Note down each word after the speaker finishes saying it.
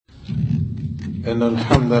إن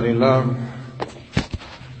الحمد لله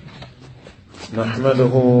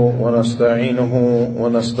نحمده ونستعينه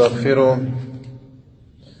ونستغفره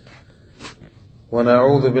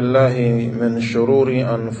ونعوذ بالله من شرور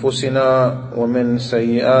أنفسنا ومن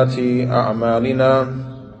سيئات أعمالنا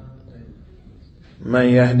من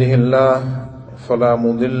يهده الله فلا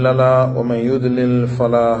مضل له ومن يضلل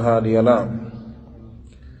فلا هادي له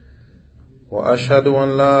وأشهد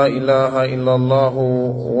أن لا إله إلا الله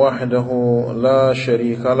وحده لا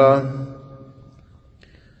شريك له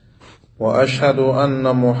وأشهد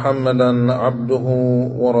أن محمدا عبده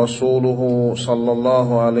ورسوله صلى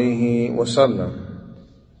الله عليه وسلم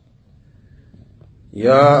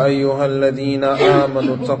يا أيها الذين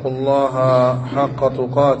آمنوا اتقوا الله حق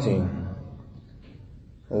تقاته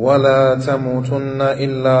ولا تموتن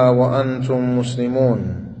إلا وأنتم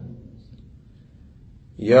مسلمون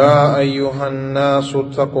يا أيها الناس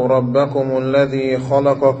اتقوا ربكم الذي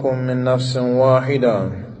خلقكم من نفس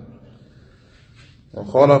واحدة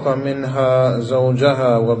وخلق منها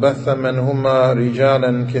زوجها وبث منهما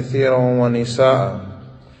رجالا كثيرا ونساء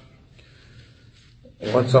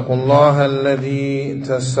واتقوا الله الذي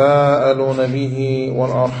تساءلون به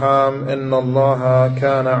والأرحام إن الله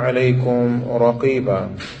كان عليكم رقيبا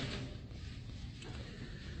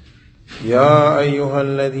يا أيها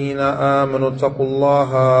الذين آمنوا اتقوا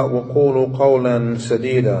الله وقولوا قولا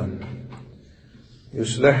سديدا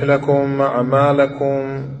يصلح لكم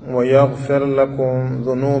أعمالكم ويغفر لكم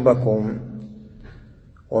ذنوبكم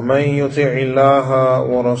ومن يطع الله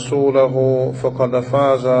ورسوله فقد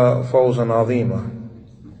فاز فوزا عظيما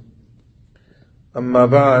أما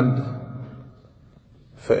بعد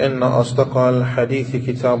فإن أصدق الحديث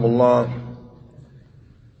كتاب الله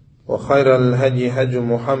وخير الهدي هدي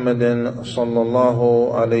محمد صلى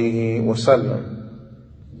الله عليه وسلم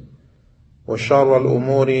وشر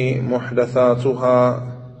الأمور محدثاتها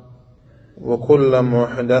وكل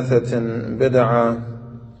محدثة بدعة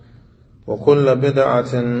وكل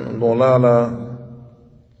بدعة ضلالة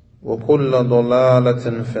وكل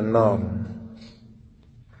ضلالة في النار.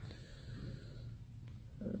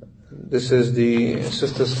 This is the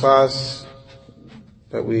sisters class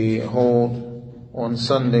that we hold on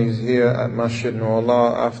Sundays here at Masjid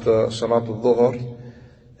Nurullah after Salatul Dhuhr.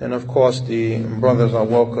 And of course the brothers are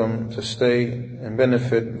welcome to stay and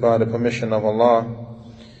benefit by the permission of Allah.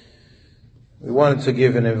 We wanted to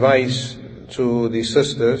give an advice to the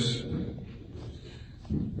sisters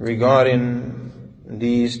regarding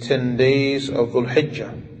these 10 days of Dhul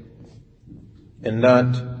Hijjah, in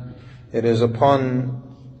that it is upon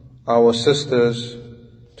our sisters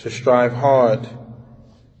to strive hard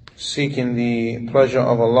seeking the pleasure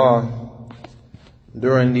of Allah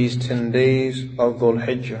during these 10 days of Dhul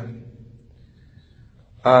Hijjah.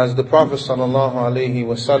 As the Prophet sallallahu alaihi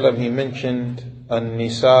wasallam, he mentioned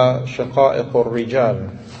An-Nisa Shaqa'iq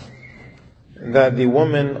al-Rijal, that the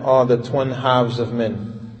women are the twin halves of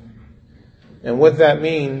men. And what that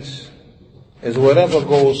means is whatever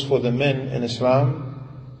goes for the men in Islam,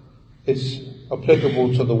 it's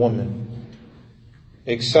applicable to the women,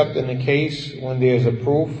 except in the case when there is a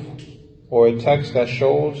proof or a text that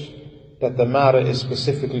shows that the matter is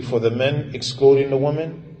specifically for the men excluding the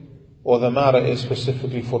women, or the matter is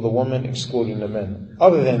specifically for the women excluding the men.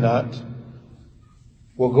 Other than that,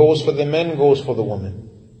 what goes for the men goes for the women,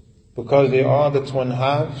 because they are the twin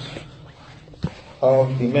halves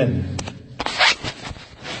of the men.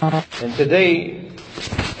 And today,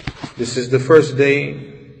 this is the first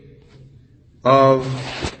day of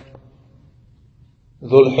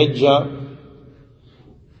Dhul Hijjah,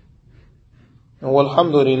 and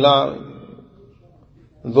alhamdulillah,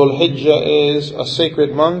 Dhul Hijjah is a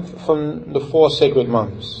sacred month from the 4 sacred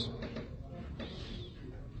months.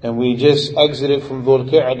 And we just exited from Dhul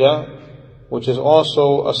Qa'dah, which is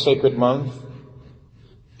also a sacred month.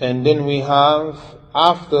 And then we have,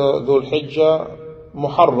 after Dhul Hijjah,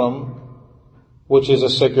 Muharram, which is a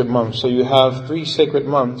sacred month. So you have 3 sacred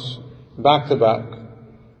months back to back: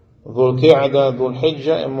 Dhul Qa'dah, Dhul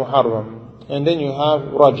Hijjah, and Muharram. And then you have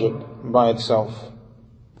Rajab by itself.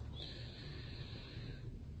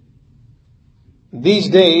 These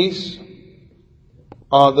days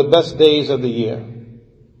are the best days of the year,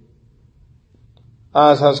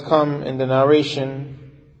 as has come in the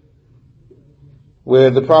narration where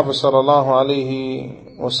the Prophet sallallahu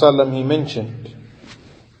alaihi wasallam, he mentioned,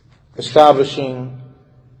 establishing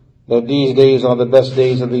that these days are the best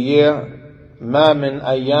days of the year. ما من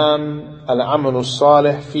أيام العمل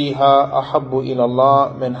الصالح فيها أحب إلى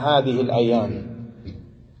الله من هذه الأيام.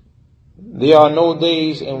 There are no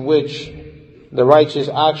days in which the righteous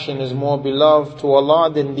action is more beloved to Allah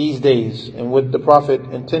than these days. And what the Prophet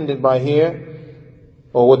intended by here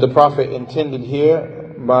or what the Prophet intended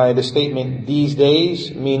here by the statement these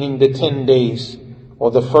days, meaning the 10 days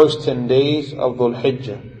or the first 10 days of Dhul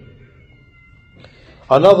Hijjah.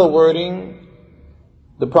 Another wording,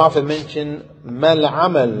 the Prophet mentioned mal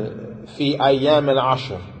amal fi ayyam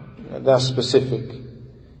al-ashr. That's specific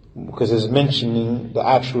because it's mentioning the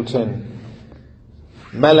actual 10.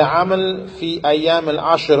 ما العمل في أيام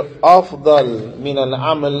العشر أفضل من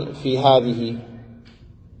العمل في هذه.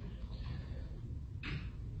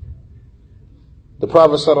 The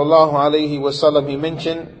Prophet sallallahu alaihi wasallam, he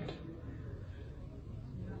mentioned,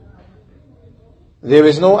 there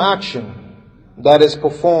is no action that is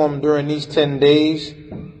performed during these 10 days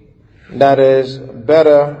that is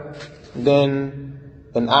better than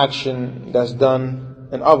an action that's done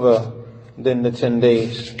in other than the 10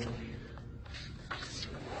 days.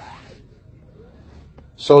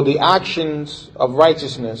 So the actions of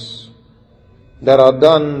righteousness that are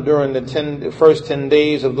done during the first 10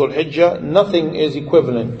 days of Dhul Hijjah, nothing is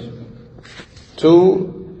equivalent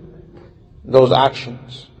to those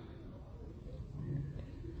actions.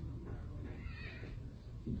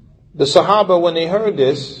 The Sahaba, when they heard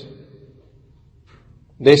this,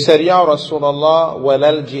 they said, Ya Rasulullah,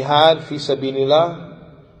 walal jihad fi sabilillah.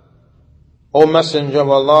 O Messenger of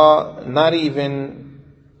Allah, not even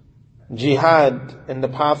jihad in the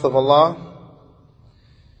path of Allah.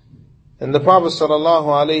 And the Prophet sallallahu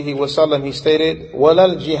alaihi wasallam, he stated,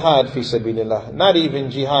 walal jihad fi sabilillah. Not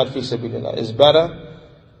even jihad fi sabilillah is better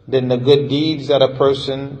than the good deeds that a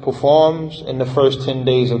person performs in the first 10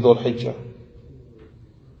 days of Dhul Hijjah.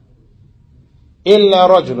 Illa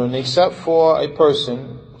rajulun, except for a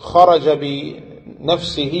person, kharaja bi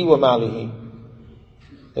nafsihi wa malihi,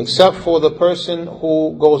 except for the person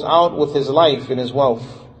who goes out with his life and his wealth.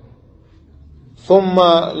 ثُمَّ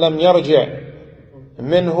لَمْ يَرْجِعْ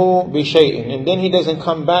مِنْهُ بِشَيْءٍ, and then he doesn't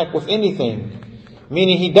come back with anything,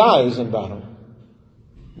 meaning he dies in battle.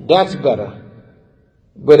 That's better.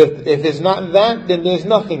 But if it's not that, then there's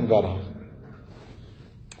nothing better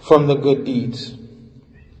from the good deeds.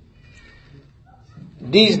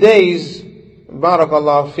 These days,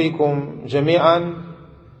 barakallahu fikum jami'an,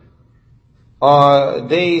 are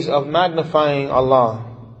days of magnifying Allah,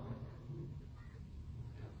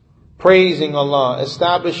 praising Allah,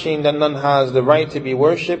 establishing that none has the right to be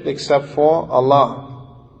worshipped except for Allah.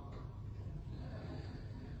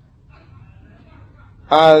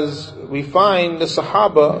 As we find the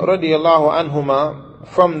Sahaba radiallahu anhuma,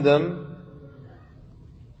 from them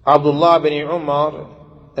Abdullah bin Umar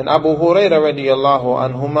and Abu Hurairah radiallahu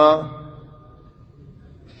anhuma,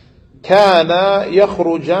 كان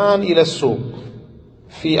يخرجان إلى السوق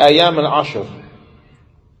في أيام العشر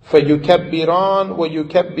فَيُكَبِّرَانْ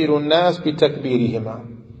وَيُكَبِّرُ النَّاسِ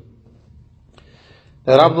بِتَكْبِيرِهِمَا.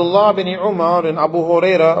 That Abdullah bin Umar and Abu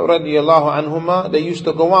Hurairah radiallahu anhuma, they used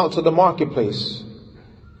to go out to the marketplace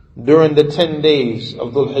during the 10 days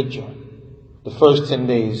of Dhul Hijjah, the first 10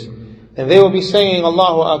 days, and they will be saying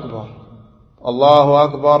Allahu Akbar, Allahu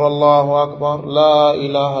Akbar, Allahu Akbar, La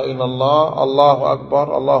ilaha illallah, Allahu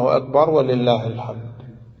Akbar, wa lillahi alhamd.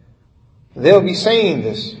 They will be saying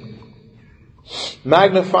this,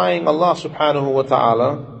 magnifying Allah subhanahu wa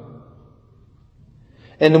ta'ala.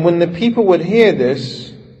 And when the people would hear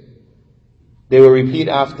this, they will repeat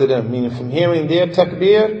after them, meaning from hearing their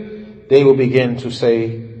takbir, they will begin to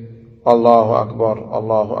say Allahu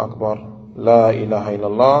Akbar, La ilaha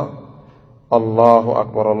illallah, Allahu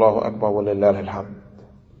Akbar, wa lillahi alhamd.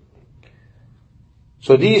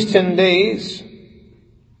 So these 10 days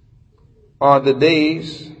are the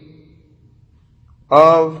days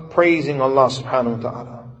of praising Allah subhanahu wa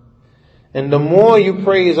ta'ala. And the more you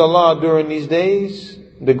praise Allah during these days,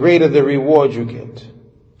 the greater the reward you get.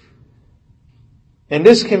 And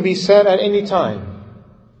this can be said at any time.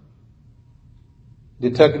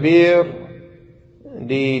 The takbir,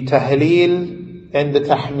 the tahleel, and the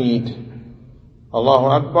tahmeed. Allahu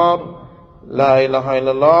Akbar, La ilaha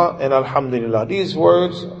illallah, and Alhamdulillah. These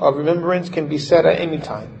words of remembrance can be said at any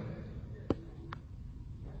time.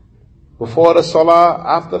 Before the salah,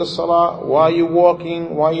 after the salah, while you're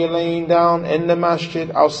walking, while you're laying down, in the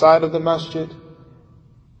masjid, outside of the masjid.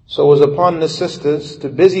 So it was upon the sisters to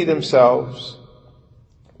busy themselves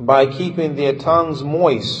by keeping their tongues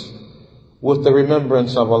moist with the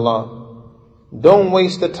remembrance of Allah. Don't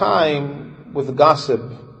waste the time with gossip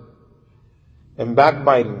and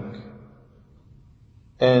backbiting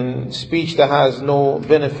and speech that has no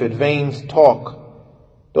benefit, vain talk.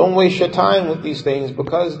 Don't waste your time with these things,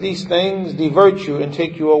 because these things divert you and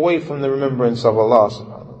take you away from the remembrance of Allah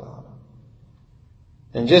subhanahu wa ta'ala.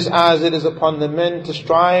 And just as it is upon the men to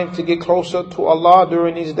strive to get closer to Allah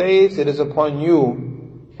during these days, it is upon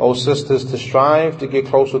you, O sisters, to strive to get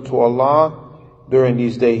closer to Allah during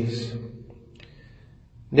these days.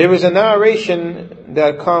 There is a narration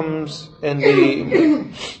that comes in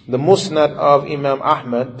the Musnad of Imam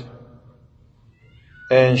Ahmad,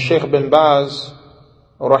 and Sheikh bin Baz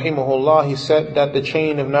rahimahullah, he said that the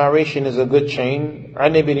chain of narration is a good chain.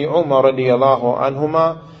 عن ابن عمر رضي الله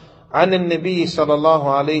عنهما عن النبي صلى الله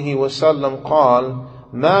عليه وسلم قال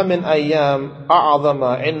ما من أيام أعظم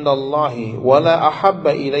عند الله ولا أحب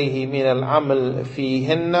إليه من العمل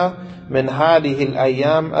فيهن من هذه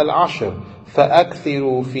الأيام العشر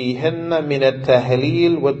فأكثروا فيهن من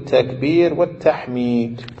التهليل والتكبير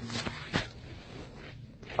والتحميد.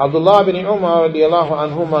 Abdullah bin Umar radiallahu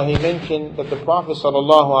anhuma, he mentioned that the Prophet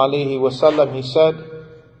sallallahu alaihi wasallam, he said,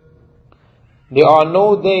 there are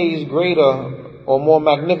no days greater or more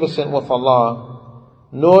magnificent with Allah,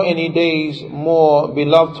 nor any days more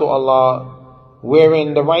beloved to Allah,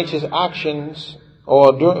 wherein the righteous actions,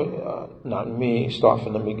 or not me, start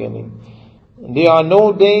from the beginning. There are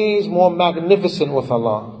no days more magnificent with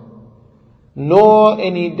Allah, nor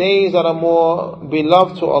any days that are more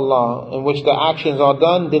beloved to Allah, in which the actions are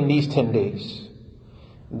done, than these 10 days.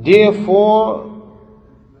 Therefore,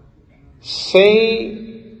 say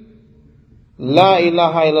La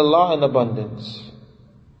ilaha illallah in abundance,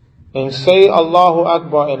 and say Allahu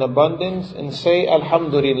Akbar in abundance, and say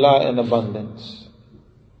Alhamdulillah in abundance.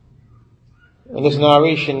 And this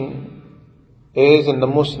narration is in the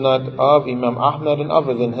Musnad of Imam Ahmad and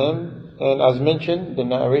other than him. And as mentioned, the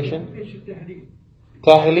narration,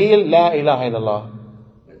 Tahleel La ilaha illallah,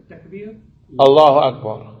 Allahu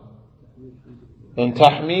Akbar, and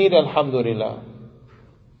Tahmeed Alhamdulillah.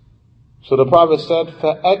 So the Prophet said,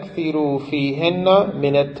 فَأَكْثِرُوا فِيهِنَّ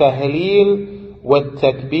مِنَ التَّهْلِيلِ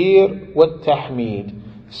وَالتَّكْبِيرِ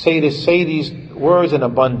وَالتَّحْمِيدِ. Say these words in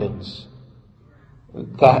abundance.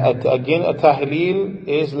 Again, a tahleel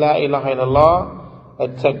is La ilaha illallah, a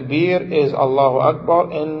takbir is Allahu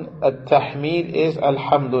Akbar, and a tahmeed is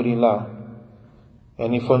Alhamdulillah.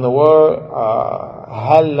 And from the word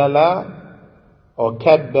halala or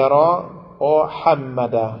kabbara or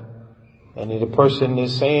hammada. And the person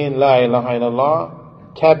is saying La ilaha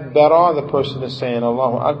illallah, kabbara, the person is saying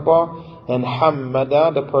Allahu Akbar, and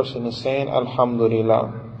hammada, the person is saying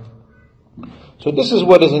Alhamdulillah. So this is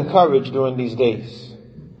what is encouraged during these days,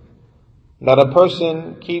 that a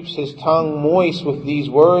person keeps his tongue moist with these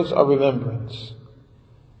words of remembrance.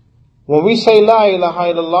 When we say La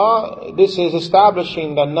ilaha illallah, this is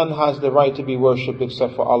establishing that none has the right to be worshipped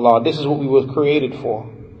except for Allah. This is what we were created for.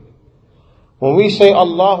 When we say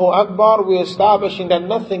Allahu Akbar, we are establishing that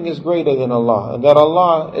nothing is greater than Allah, and that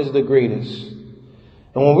Allah is the greatest.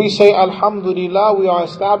 And when we say Alhamdulillah, we are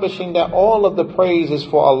establishing that all of the praise is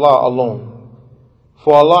for Allah alone.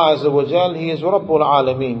 For Allah Azza wa Jal, He is Rabbul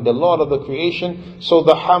Alameen, the Lord of the creation, so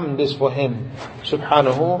the hamd is for Him,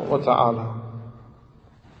 subhanahu wa ta'ala.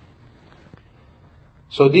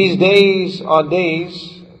 So these days are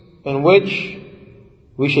days in which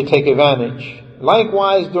we should take advantage.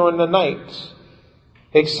 Likewise during the nights,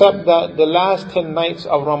 except that the last 10 nights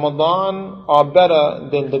of Ramadan are better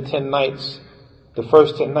than the 10 nights, the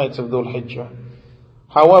first 10 nights of Dhul Hijjah.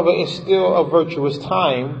 However, it's still a virtuous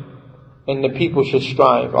time, and the people should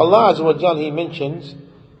strive. Allah Azza wa Jal, He mentions,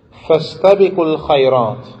 فَاسْتَبِقُوا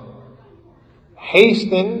الْخَيْرَاتِ.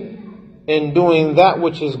 Hasten in doing that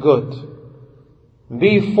which is good.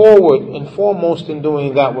 Be forward and foremost in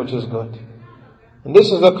doing that which is good. And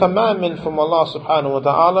this is a commandment from Allah subhanahu wa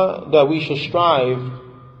ta'ala, that we should strive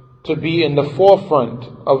to be in the forefront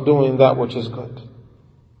of doing that which is good.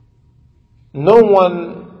 No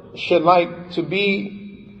one should like to be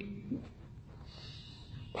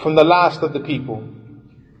from the last of the people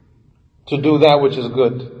to do that which is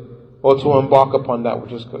good, or to embark upon that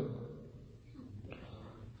which is good.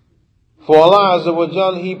 For Allah Azza wa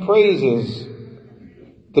Jal, He praises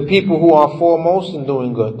the people who are foremost in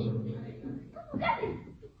doing good.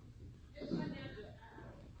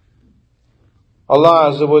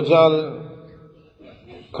 Allah Azza wa Jal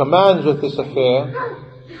commands with this affair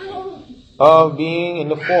of being in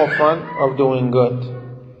the forefront of doing good.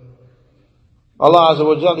 Allah Azza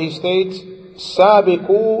wa Jal, He states,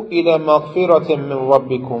 سَابِقُوا إِلَى مَغْفِرَةٍ مِّن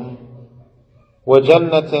رَبِّكُمْ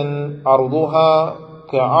وَجَنَّةٍ أَرْضُهَا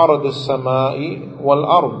كَعَرْضِ السَّمَاءِ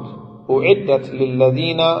وَالْأَرْضِ أُعِدَّتْ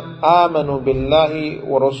لِلَّذِينَ آمَنُوا بِاللَّهِ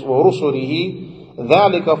وَرُسُلِهِ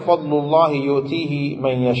ذَلِكَ فَضْلُ اللَّهِ يُؤْتِيهِ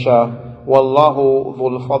مَن يَشَاءُ وَاللَّهُ ذُو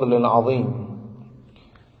الْفَضْلِ الْعَظِيمِ.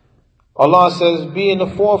 Allah says, be in the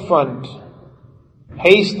forefront,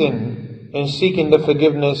 hasten in seeking the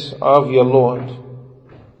forgiveness of your Lord.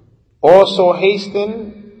 Also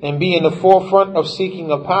hasten and be in the forefront of seeking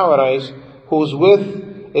a paradise whose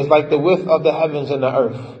width is like the width of the heavens and the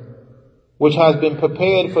earth, which has been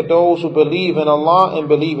prepared for those who believe in Allah and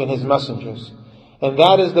believe in His messengers. And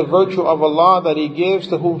that is the virtue of Allah that He gives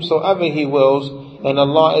to whomsoever He wills, and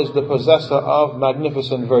Allah is the possessor of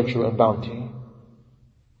magnificent virtue and bounty.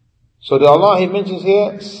 So the Allah He mentions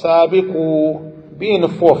here, Sabiqu, be in the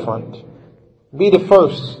forefront, be the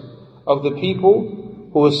first of the people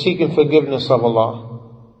who are seeking forgiveness of Allah.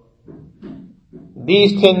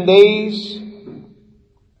 These 10 days,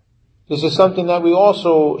 this is something that we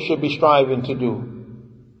also should be striving to do.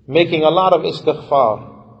 Making a lot of istighfar,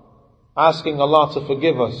 asking Allah to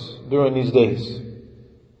forgive us during these days.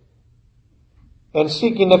 And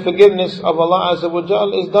seeking the forgiveness of Allah Azza wa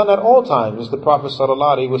Jal is done at all times, as the Prophet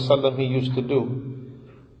Sallallahu Alaihi Wasallam he used to do.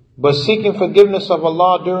 But seeking forgiveness of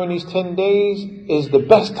Allah during these 10 days is the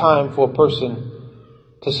best time for a person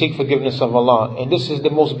to seek forgiveness of Allah. And this is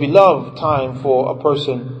the most beloved time for a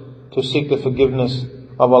person to seek the forgiveness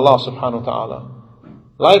of Allah subhanahu wa ta'ala.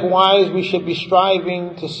 Likewise, we should be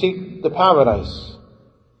striving to seek the paradise.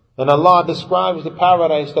 And Allah describes the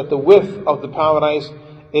paradise that the width of the paradise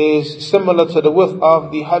is similar to the width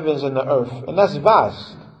of the heavens and the earth. And that's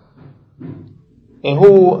vast. And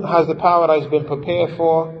who has the paradise been prepared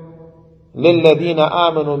for? لِلَّذِينَ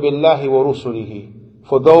آمَنُوا بِاللَّهِ وَرُسُلِهِ,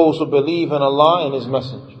 for those who believe in Allah and His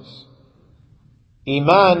messengers.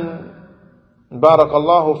 Iman,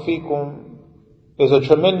 barakallahu fikum, is a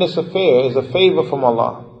tremendous affair, is a favor from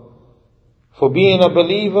Allah. For being a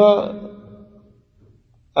believer,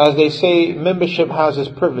 as they say, membership has its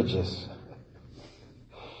privileges.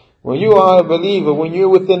 When you are a believer, when you're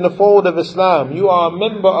within the fold of Islam, you are a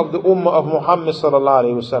member of the Ummah of Muhammad sallallahu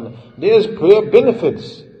alaihi wasallam. There's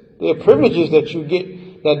benefits, there are privileges that you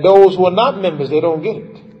get that those who are not members, they don't get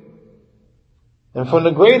it. And from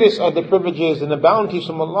the greatest of the privileges and the bounties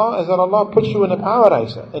from Allah is that Allah puts you in the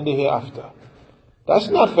paradise in the hereafter. That's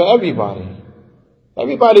not for everybody.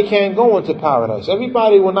 Everybody can't go into paradise.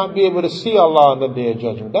 Everybody will not be able to see Allah on the Day of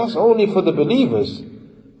Judgment. That's only for the believers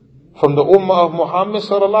from the Ummah of Muhammad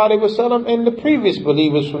sallallahu alaihi wasallam and the previous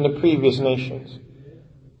believers from the previous nations.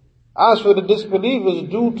 As for the disbelievers,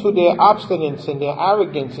 due to their obstinance and their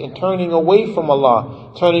arrogance in turning away from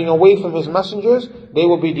Allah, turning away from His messengers, they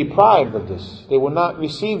will be deprived of this. They will not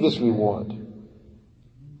receive this reward.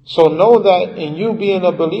 So know that in you being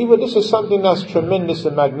a believer, this is something that's tremendous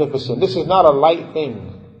and magnificent. This is not a light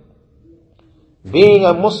thing. Being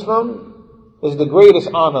a Muslim is the greatest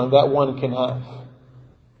honor that one can have.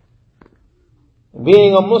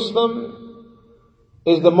 Being a Muslim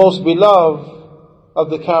is the most beloved of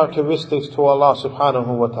the characteristics to Allah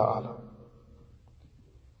subhanahu wa ta'ala.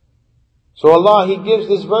 So Allah, He gives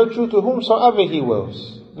this virtue to whomsoever He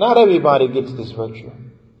wills. Not everybody gets this virtue.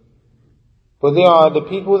 But there are the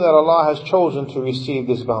people that Allah has chosen to receive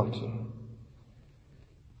this bounty.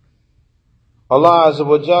 Allah Azza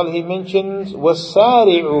wa Jal, He mentions,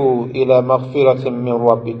 وَسَارِعُوا إِلَى مَغْفِرَةٍ مِّن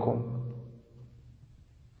رَبِّكُمْ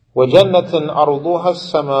وَجَنَّةٍ أَرْضُهَا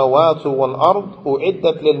السَّمَاوَاتُ وَالْأَرْضُ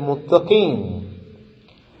أُعِدَّتْ لِلْمُتَّقِينَ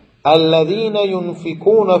الذين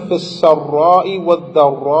ينفقون في السراء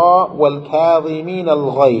والضراء والكاظمين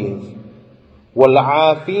الغيظ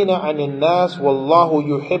والعافين عن الناس والله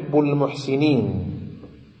يحب المحسنين.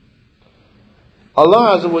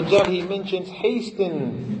 Allah Azza wa Jal, He mentions,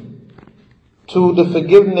 hasten to the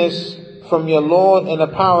forgiveness from your Lord in a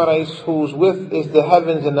paradise whose width is the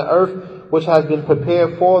heavens and the earth, which has been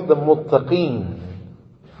prepared for the muttaqeen.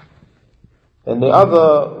 In the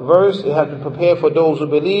other verse, it has been prepared for those who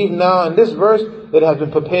believe. Now, in this verse, it has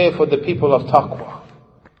been prepared for the people of taqwa.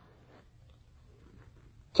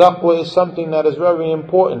 Taqwa is something that is very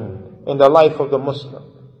important in the life of the Muslim,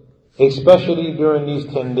 especially during these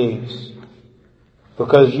 10 days.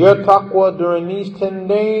 Because your taqwa during these 10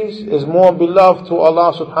 days is more beloved to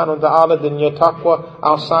Allah subhanahu wa ta'ala than your taqwa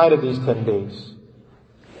outside of these 10 days.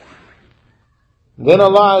 Then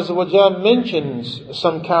Allah Azza wa Jal mentions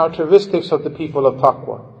some characteristics of the people of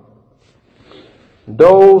taqwa.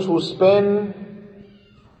 Those who spend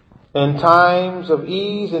in times of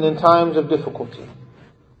ease and in times of difficulty.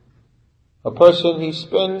 A person, he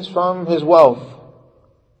spends from his wealth.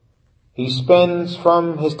 He spends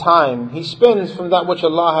from his time. He spends from that which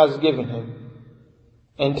Allah has given him.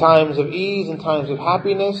 In times of ease, in times of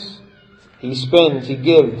happiness, he spends, he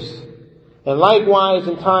gives. And likewise,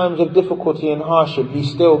 in times of difficulty and hardship, he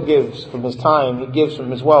still gives from his time, he gives from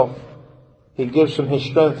his wealth, he gives from his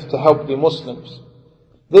strength to help the Muslims.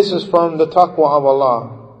 This is from the taqwa of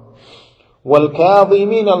Allah.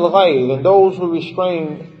 وَالْكَاظِمِينَ الْغَيْظِ, and those who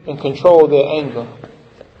restrain and control their anger.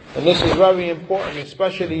 And this is very important,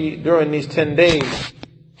 especially during these 10 days,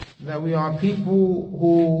 that we are people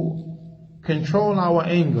who control our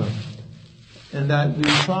anger, and that we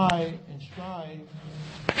try and strive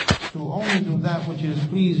to only do that which is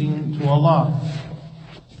pleasing to Allah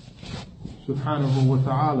subhanahu wa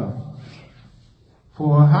ta'ala.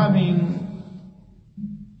 For having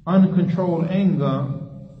uncontrolled anger,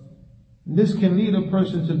 this can lead a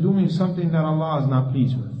person to doing something that Allah is not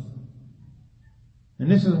pleased with. And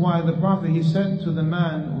this is why the Prophet, he said to the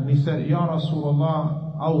man, when he said, Ya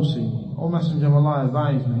Rasulullah, awsi, O Messenger of Allah,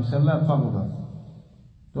 advise me. He said, La taghdab,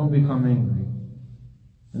 don't become angry.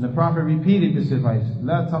 And the Prophet repeated this advice,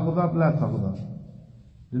 La taghdab, la taghdab.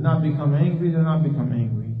 Do not become angry, do not become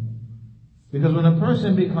angry. Because when a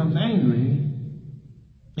person becomes angry,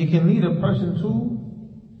 it can lead a person to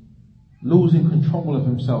losing control of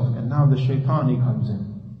himself. And now the shaitan, he comes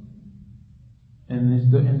in.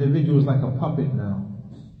 And the individual is like a puppet now.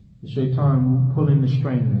 The shaitan pulling the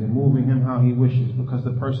strings and moving him how he wishes because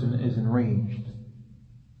the person is enraged.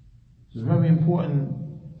 It's very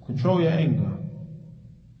important, control your anger.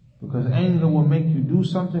 Because anger will make you do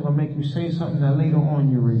something or make you say something that later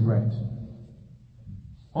on you regret.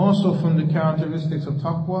 Also from the characteristics of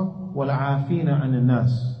taqwa, وَالْعَافِينَ عَنِ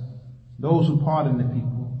النَّاسِ, those who pardon the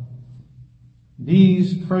people.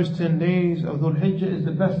 These first 10 days of Dhul Hijjah is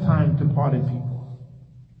the best time to pardon people.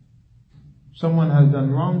 Someone has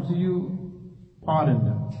done wrong to you, pardon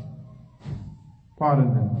them.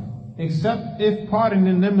 Pardon them. Except if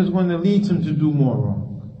pardoning them is going to lead them to do more wrong.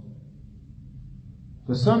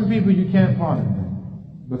 For some people you can't pardon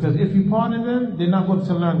them. Because if you pardon them, they're not going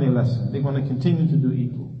to learn their lesson. They're going to continue to do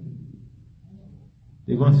evil.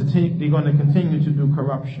 They're going to continue to do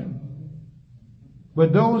corruption.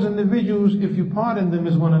 But those individuals, if you pardon them,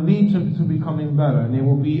 is going to lead them to becoming better. And they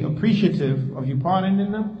will be appreciative of you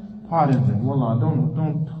pardoning them. Pardon them. Wallah,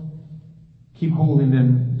 don't keep holding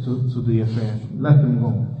them to the affair. Let them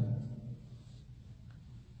go.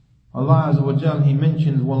 Allah Azza wa Jal, He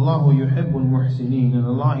mentions, Wallahu yuhibbul muhsineen, and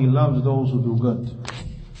Allah, He loves those who do good.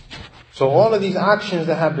 So all of these actions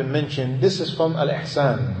that have been mentioned, this is from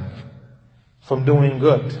al-ihsan, from doing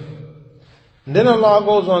good. And then Allah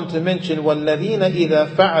goes on to mention, وَالَّذِينَ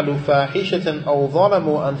إِذَا فَعَلُوا فَاحِشَةً أَوْ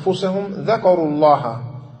ظَلَمُوا أَنفُسَهُمْ ذَكَرُوا اللَّهَ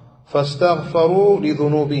فاستغفروا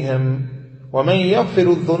لذنوبهم ومن يغفر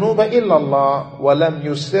الذنوب إلا الله ولم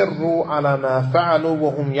يصروا على ما فعلوا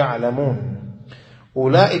وهم يعلمون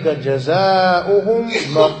أولئك جزاؤهم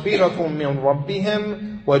مغفرة من ربهم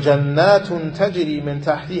وجنات تجري من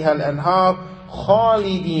تحتها الأنهار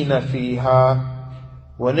خالدين فيها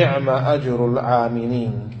ونعم أجر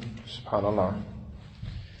العاملين. Subhanallah.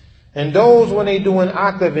 And those, when they do an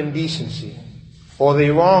act of indecency or they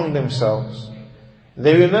wrong themselves,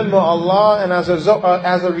 they remember Allah, and as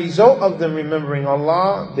a result of them remembering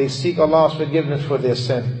Allah, they seek Allah's forgiveness for their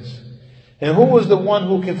sins. And who is the one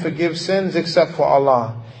who can forgive sins except for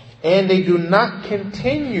Allah? And they do not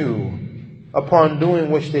continue upon doing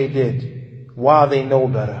which they did while they know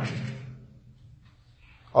better.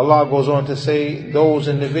 Allah goes on to say, those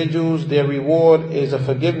individuals, their reward is a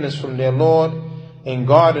forgiveness from their Lord and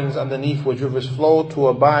gardens underneath which rivers flow to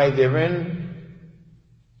abide therein,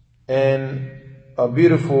 and a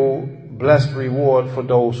beautiful, blessed reward for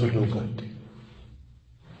those who do good.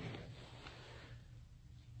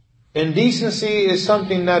 Indecency is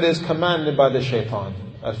something that is commanded by the shaitan,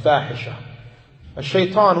 al-fahisha.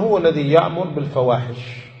 Al-shaitan huwa alladhi ya'mur bil-fawahish.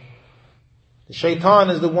 The shaitan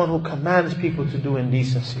is the one who commands people to do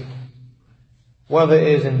indecency, whether it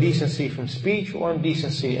is indecency from speech or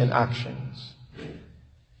indecency in actions.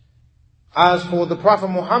 As for the Prophet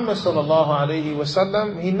Muhammad sallallahu alaihi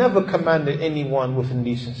wasallam, he never commanded anyone with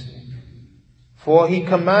indecency. For he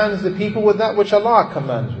commands the people with that which Allah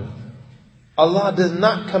commands with. Allah does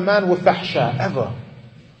not command with fahsha, ever.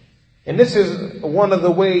 And this is one of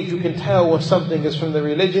the ways you can tell when something is from the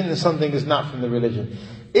religion and something is not from the religion.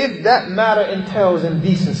 If that matter entails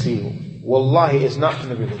indecency, wallahi, it's not from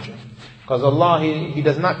the religion. Because Allah, He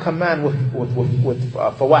does not command with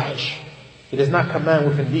fawahish. He does not command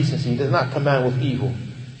with indecency. He does not command with evil.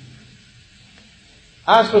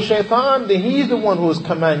 As for shaitan, then he's the one who is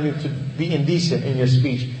commanding you to be indecent in your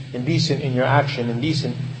speech, indecent in your action,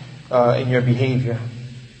 indecent in your behavior.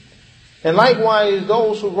 And likewise,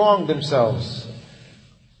 those who wrong themselves.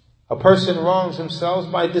 A person wrongs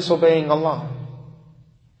himself by disobeying Allah.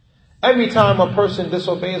 Every time a person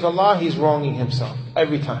disobeys Allah, he's wronging himself.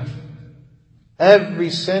 Every time. Every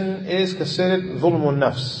sin is considered dhulmun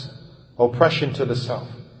nafs, oppression to the self.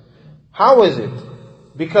 How is it?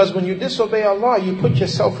 Because when you disobey Allah, you put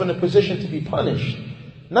yourself in a position to be punished.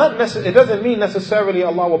 It doesn't mean necessarily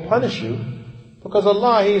Allah will punish you, Because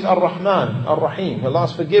Allah, He is Ar-Rahman, Ar-Rahim. Allah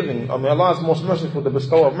is forgiving. Allah is most merciful, the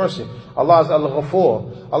bestower of mercy. Allah is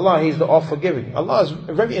Al-Ghafur. Allah, He is the all-forgiving. Allah is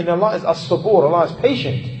As-Sabur. Allah is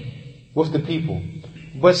patient with the people.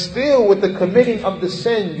 But still, with the committing of the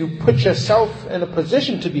sin, you put yourself in a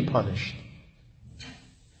position to be punished.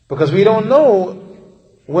 Because we don't know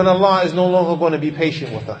when Allah is no longer going to be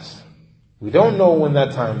patient with us. We don't know when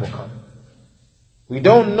that time will come. We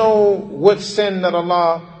don't know what sin that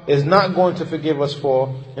Allah is not going to forgive us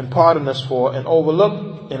for and pardon us for and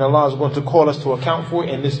overlook, and Allah is going to call us to account for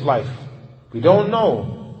in this life. We don't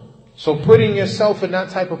know. So putting yourself in that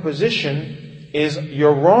type of position is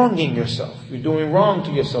you're wronging yourself. You're doing wrong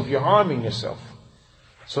to yourself. You're harming yourself.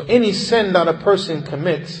 So any sin that a person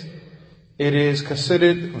commits, it is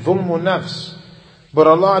considered dhulmun nafs. But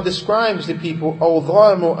Allah describes the people, أَوْ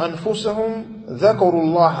ظَلَمُوا أَنفُسَهُمْ ذَكَرُوا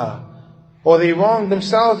اللَّهَ, or they wrong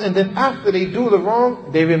themselves, and then after they do the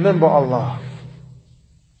wrong, they remember Allah.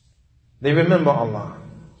 They remember Allah.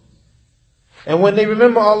 And when they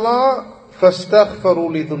remember Allah, فَاسْتَغْفَرُوا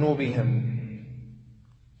لِذُنُوبِهِمْ.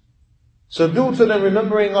 So due to them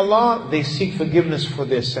remembering Allah, they seek forgiveness for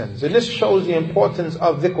their sins. And this shows the importance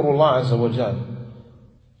of dhikrullah azza wa jal.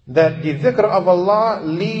 That the dhikr of Allah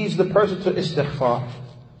leads the person to istighfar.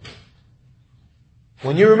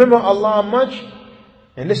 When you remember Allah much,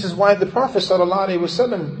 and this is why the Prophet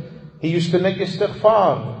ﷺ, he used to make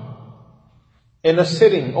istighfar in a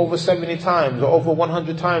sitting over 70 times or over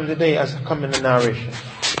 100 times a day, as come in the narration.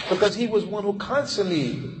 Because he was one who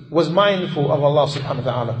constantly was mindful of Allah subhanahu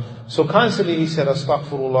wa ta'ala. So constantly he said,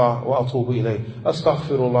 Astaghfirullah wa atubu ilayh,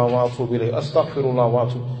 Astaghfirullah wa atubu ilayh, Astaghfirullah wa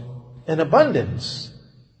atubu. In abundance.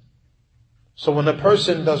 So when a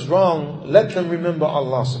person does wrong, let them remember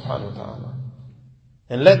Allah subhanahu wa ta'ala.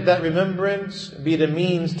 And let that remembrance be the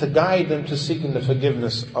means to guide them to seeking the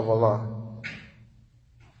forgiveness of Allah.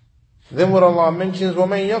 Then what Allah mentions,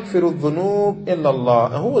 وَمَنْ يَغْفِرُ الذُّنُوبِ إِلَّا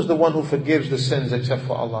اللَّهِ. And who is the one who forgives the sins except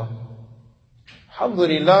for Allah?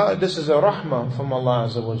 Alhamdulillah, this is a rahmah from Allah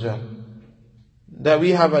Azza wa Jal. That we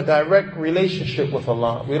have a direct relationship with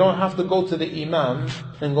Allah. We don't have to go to the Imam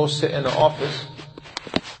and go sit in the office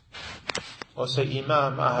or say,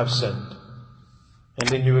 Imam, I have sinned. And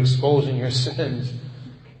then you're exposing your sins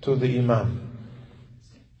to the Imam.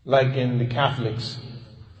 Like in the Catholics,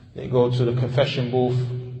 they go to the confession booth,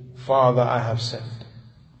 Father, I have sinned.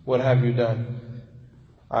 What have you done?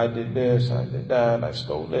 I did this, I did that, I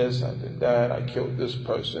stole this, I did that, I killed this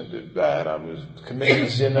person, did that, I was committing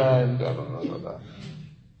zina, and blah, blah, blah, blah.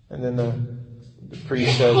 And then the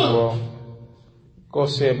priest says, well, go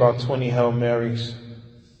say about 20 Hail Marys,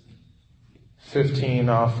 15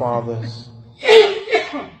 Our Fathers,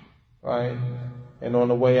 right? And on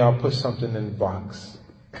the way I'll put something in the box.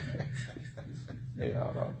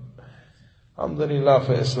 Alhamdulillah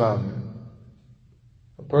for Islam.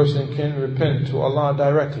 A person can repent to Allah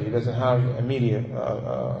directly. He doesn't have a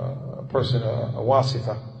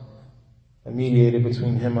wasita, a mediator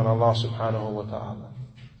between him and Allah subhanahu wa ta'ala.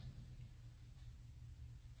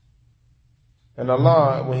 And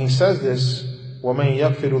Allah, when He says this, وَمَنْ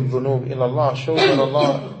يَغْفِرُ الذُّنُوبِ إِلَى اللَّهِ, shows that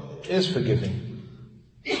Allah is forgiving.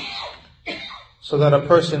 So that a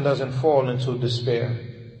person doesn't fall into despair.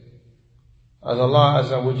 As Allah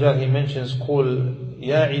Azza wa Jal, He mentions, قُلْ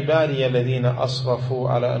يَا عِبَادِيَ الَّذِينَ أَصْرَفُوا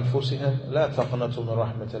عَلَى أَنفُسِهِمْ لَا تَقْنَطُوا مِنْ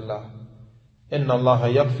رَحْمَةِ اللَّهِ إِنَّ اللَّهَ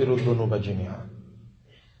يَغْفِرُ الذُّنُوبَ جَمِيعًا.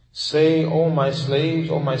 Say, O my slaves,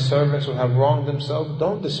 O my servants who have wronged themselves,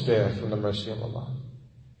 don't despair from the mercy of Allah.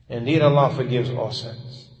 Indeed, Allah forgives all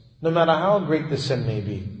sins. No matter how great the sin may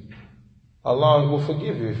be, Allah will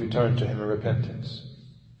forgive you if you turn to Him in repentance.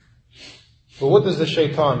 But what does the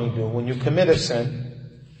shaitan do? When you commit a sin,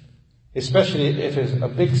 especially if it's a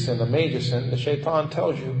big sin, a major sin, the shaitan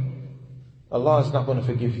tells you, Allah is not going to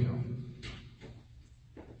forgive you.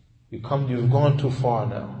 You've gone too far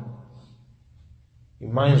now.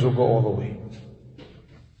 Your minds will go all the way.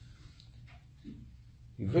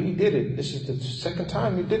 You really did it. This is the second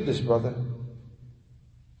time you did this, brother.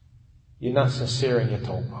 You're not sincere in your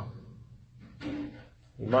tawbah.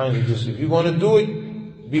 Your minds are just, if you're going to do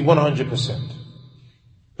it, be 100%.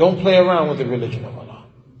 Don't play around with the religion of Allah.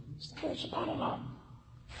 SubhanAllah.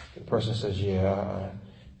 The person says,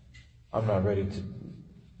 I'm not ready to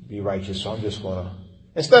be righteous, so I'm just going to...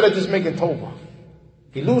 Instead of just making tawbah,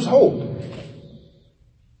 you lose hope.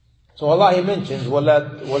 So Allah, He mentions,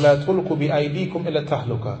 وَلَا تُلْقُوا بِأَيْدِيكُمْ إِلَى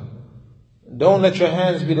تَهْلُكَ. Don't let your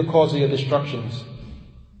hands be the cause of your destructions.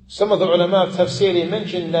 Some of the ulama of tafsir, they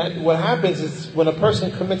mention that what happens is when a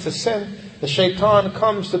person commits a sin, the shaitan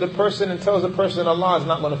comes to the person and tells the person Allah is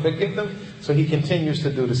not going to forgive them, so he continues to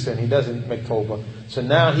do the sin. He doesn't make tawbah. So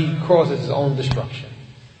now he causes his own destruction.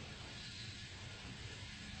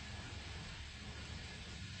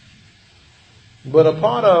 But a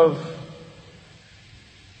part of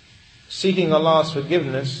seeking Allah's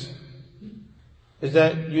forgiveness is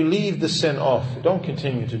that you leave the sin off. Don't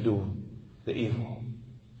continue to do the evil.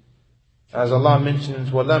 As Allah mentions,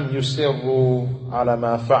 وَلَمْ يُسِرُّوا عَلَى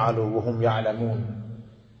مَا فَعَلُوا وَهُمْ يَعْلَمُونَ.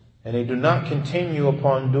 And they do not continue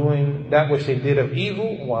upon doing that which they did of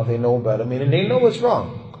evil while they know better. Meaning they know it's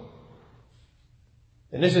wrong.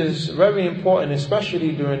 And this is very important,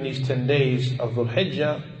 especially during these 10 days of Dhul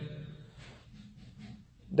Hijjah,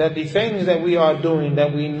 that the things that we are doing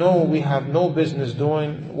that we know we have no business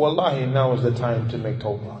doing, wallahi, now is the time to make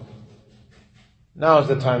tawbah. Now is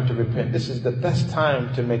the time to repent. This is the best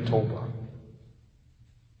time to make tawbah.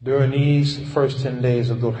 During these first 10 days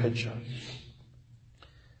of Dhul Hijjah.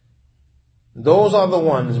 Those are the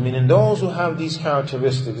ones, meaning those who have these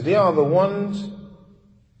characteristics, they are the ones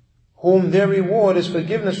whom their reward is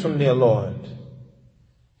forgiveness from their Lord.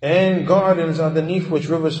 And gardens underneath which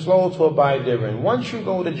rivers flow to abide therein. Once you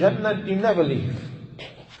go to Jannah, you never leave.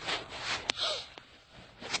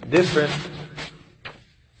 Different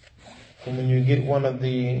from when you get one of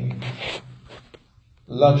the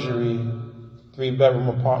luxury 3-bedroom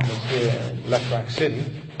apartments here in Lefrak City.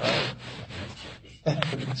 Right?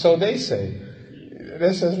 So they say.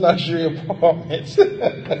 This is luxury apartments.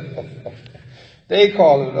 They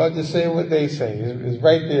call it. I'll just say what they say. It's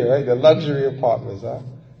right there, right? The luxury apartments, huh?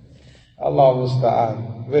 Allah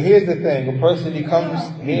musta'an. But here's the thing. A person, he comes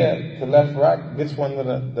here to Lefrak, gets one of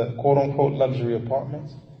the quote-unquote luxury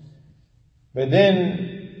apartments. But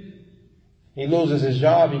then he loses his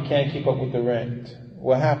job. He can't keep up with the rent.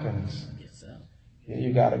 What happens? Yeah,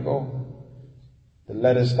 you gotta go. The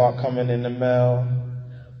letters start coming in the mail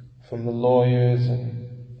from the lawyers and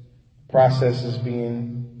processes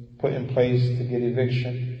being put in place to get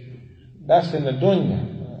eviction. That's in the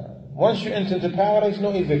dunya. Once you enter into paradise,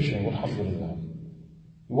 no eviction. Alhamdulillah.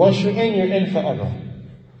 Once you're in forever.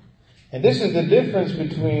 And this is the difference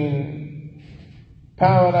between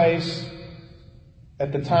paradise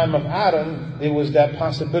at the time of Adam. There was that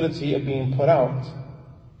possibility of being put out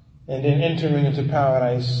and then entering into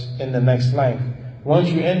paradise in the next life. Once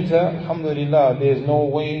you enter, alhamdulillah, there's no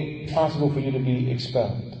way possible for you to be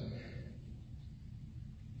expelled.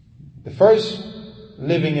 The first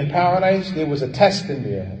living in paradise, there was a test in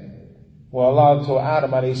there. Well, Allah told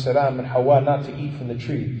Adam alayhi salam and Hawa not to eat from the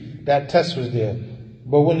tree. That test was there.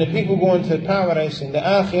 But when the people go into paradise in the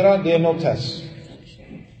akhirah, there are no tests.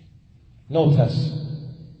 No tests.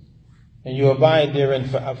 And you abide therein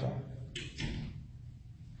forever.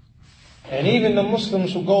 And even the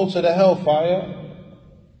Muslims who go to the hellfire,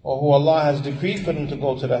 or who Allah has decreed for them to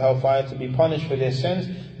go to the hellfire to be punished for their sins,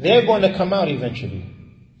 they're going to come out eventually.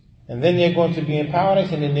 And then they're going to be in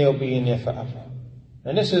paradise, and then they'll be in there forever.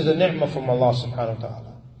 And this is a ni'mah from Allah subhanahu wa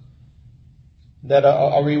ta'ala. That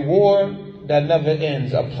a reward that never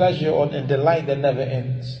ends, a pleasure and delight that never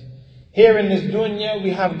ends. Here in this dunya, we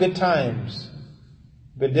have good times.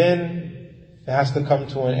 But then, it has to come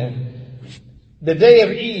to an end. The day of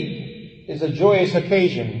Eid is a joyous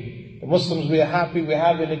occasion. The Muslims, we are happy, we're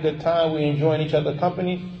having a good time, we're enjoying each other's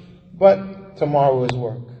company. But tomorrow is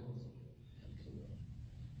work.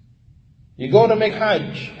 You go to make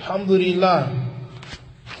Hajj, alhamdulillah.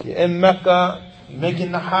 You're in Mecca, you're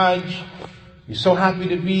making the Hajj. You're so happy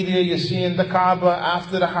to be there. You're seeing the Kaaba.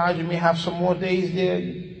 After the Hajj, you may have some more days there.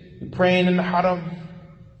 You're praying in the Haram.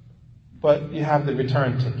 But you have the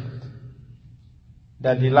return ticket.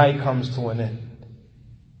 That delight comes to an end.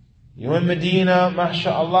 You're in Medina,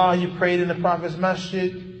 mashallah, you prayed in the Prophet's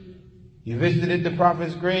masjid. You visited the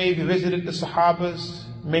Prophet's grave. You visited the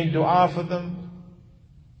Sahabas. Made dua for them.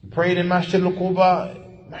 You prayed in Masjid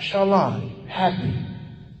al-Quba. Mashallah, happy.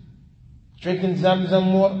 Drinking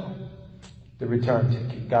Zamzam water. The return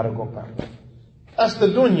ticket. Gotta go back. That's the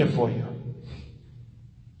dunya for you.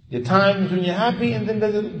 Your times when you're happy, and then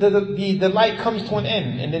the light comes to an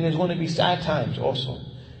end, and then there's going to be sad times also.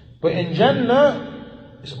 But in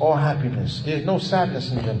Jannah, it's all happiness. There's no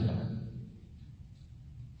sadness in Jannah.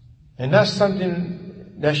 And that's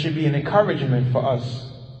something that should be an encouragement for us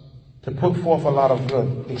to put forth a lot of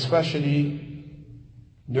good, especially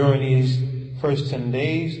during these first 10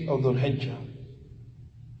 days of Dhul Hijjah.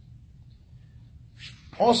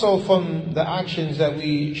 Also, from the actions that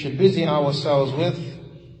we should busy ourselves with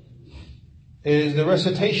is the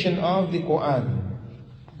recitation of the Quran.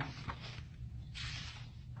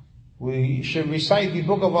 We should recite the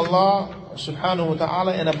book of Allah subhanahu wa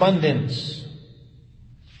ta'ala in abundance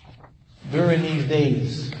during these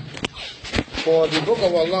days. For the book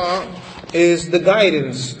of Allah is the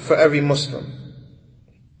guidance for every Muslim.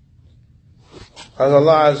 As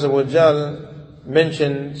Allah Azza wa Jal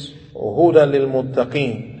mentions, هُدًى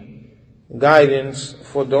لِلْمُتَّقِينَ, guidance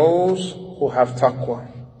for those who have taqwa.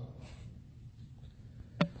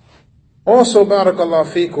 Also, barakallahu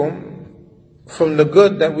feekum, from the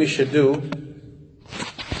good that we should do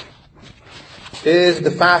is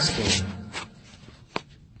the fasting.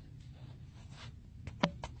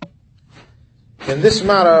 And this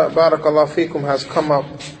matter, barakallahu feekum, has come up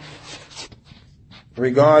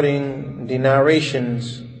regarding the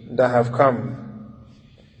narrations that have come.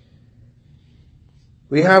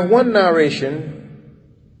 We have one narration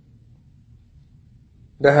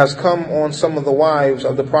that has come on some of the wives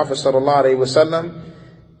of the Prophet sallallahu alaihi wasallam.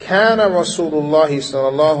 كان رسول الله صلى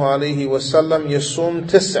الله عليه وسلم يصوم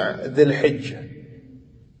 9 ذي الحجة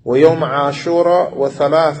ويوم عاشوراء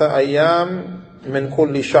و3 أيام من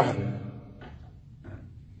كل شهر.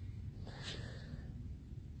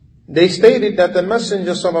 They stated that the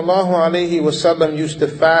Messenger sallallahu alaihi wasallam used to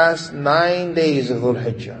fast 9 days of Dhul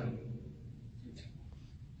Hijjah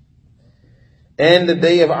and the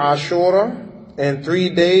day of Ashura and 3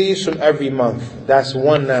 days from every month. That's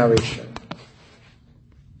one narration.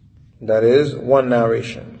 That is one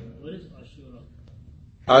narration. What is Ashura?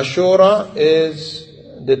 Ashura is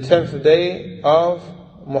the 10th day of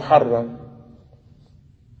Muharram,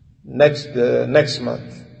 next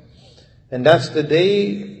month. And that's the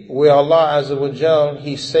day where Allah Azza wa Jal,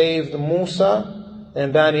 He saved Musa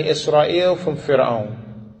and Bani Israel from Fir'aun.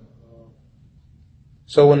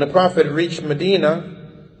 So when the Prophet reached Medina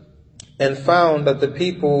and found that the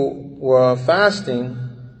people were fasting,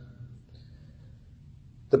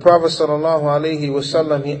 the Prophet sallallahu alaihi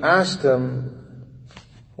wasallam, he asked them,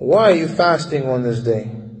 "Why are you fasting on this day?"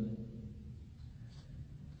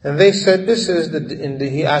 And they said,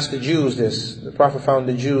 he asked the Jews this. The Prophet found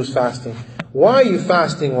the Jews fasting. "Why are you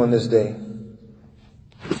fasting on this day?"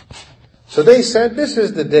 So they said, "This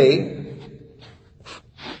is the day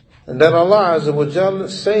and that Allah Azza wa Jal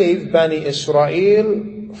saved Bani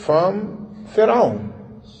Israel from Fir'aun."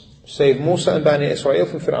 Saved Musa and Bani Israel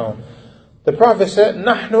from Fir'aun. The Prophet said,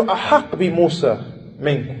 "Nahnu ahaq bi Musa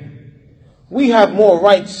minkum." We have more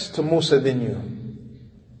rights to Musa than you.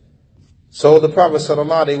 So the Prophet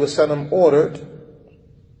sallallahu alaihi wasallam ordered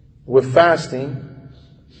with fasting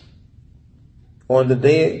on the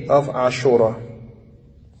day of Ashura.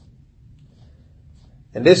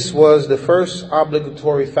 And this was the first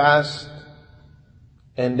obligatory fast,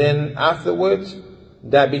 and then afterwards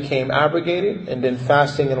that became abrogated, and then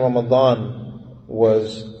fasting in Ramadan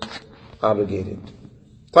was obligated.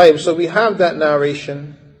 So we have that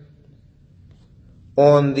narration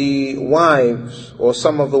on the wives, or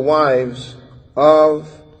some of the wives of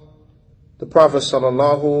the Prophet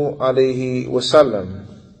sallallahu alaihi wasallam.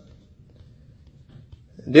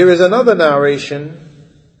 There is another narration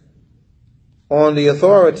on the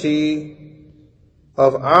authority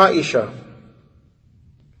of Aisha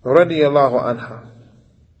radiyallahu anha.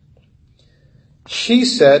 She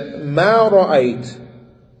said, "Ma ra'ayt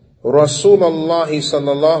رسول الله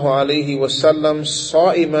صلى الله عليه وسلم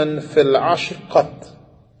صائما في العشر قط."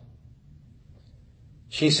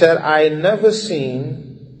 She said, "I never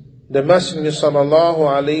seen the Messenger sallallahu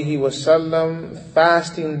alaihi wasallam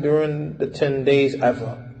fasting during the 10 days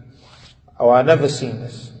ever. Oh, I never seen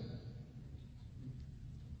this."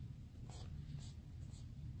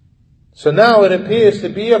 So now it appears to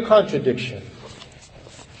be a contradiction.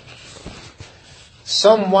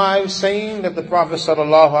 Some wives saying that the Prophet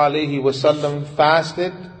sallallahu alaihi wasallam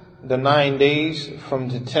fasted the 9 days from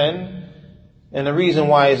the 10, and the reason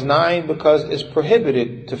why it's 9 because it's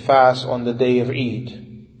prohibited to fast on the day of Eid.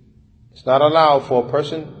 It's not allowed for a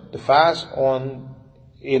person to fast on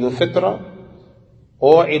Eid al-Fitr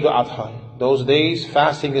or Eid al-Adha. Those days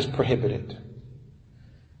fasting is prohibited.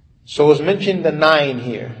 So it's mentioned the 9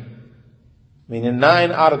 here, meaning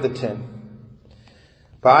 9 out of the 10.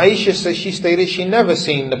 But Aisha says, she stated she never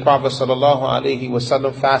seen the Prophet sallallahu alaihi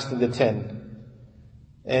wasallam fasting the 10.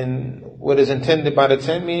 And what is intended by the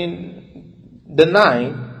 10 meaning the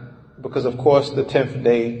 9, because of course the 10th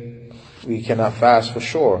day we cannot fast for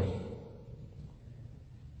sure.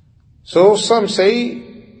 So some say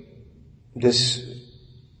this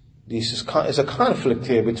is a conflict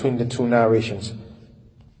here between the two narrations.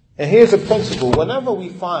 And here's the principle: whenever we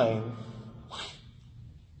find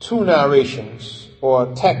two narrations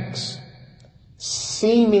or texts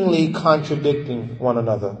seemingly contradicting one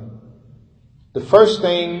another, the first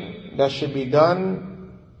thing that should be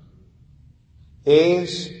done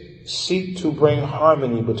is seek to bring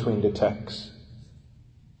harmony between the texts.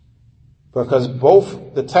 Because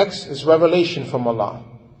both the text is revelation from Allah,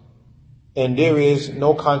 and there is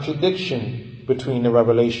no contradiction between the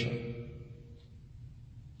revelation.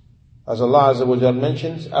 As Allah Azza wa Jal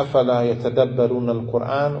mentions, أَفَلَا يَتَدَبَّرُونَ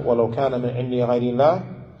الْقُرْآنَ وَلَوْ كَانَ مِنْ عِنْدِ غَيْرِ اللَّهِ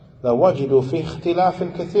لَوَجِدُوا فِيهِ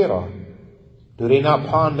اخْتِلَافًا كَثِيرًا. Do they not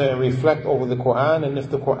ponder and reflect over the Quran? And if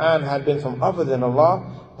the Quran had been from other than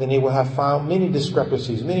Allah, then they would have found many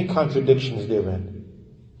discrepancies, many contradictions therein.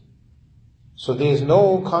 So there is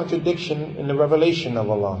no contradiction in the revelation of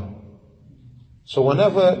Allah. So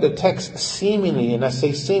whenever the text seemingly, and I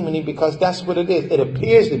say seemingly because that's what it is, it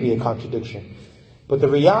appears to be a contradiction. But the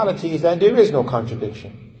reality is that there is no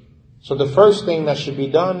contradiction. So the first thing that should be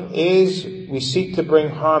done is we seek to bring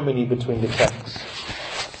harmony between the texts.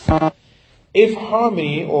 If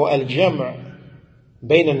harmony or al-jam'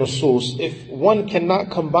 bayn al-nusus, if one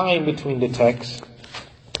cannot combine between the texts,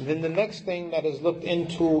 then the next thing that is looked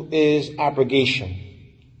into is abrogation.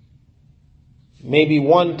 Maybe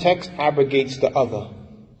one text abrogates the other.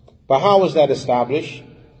 But how is that established?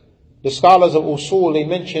 The scholars of usul, they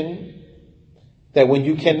mention that when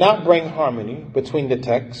you cannot bring harmony between the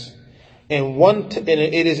texts, and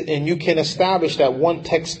you can establish that one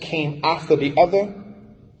text came after the other,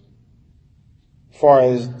 far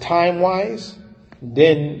as time-wise,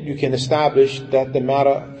 then you can establish that the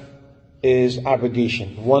matter is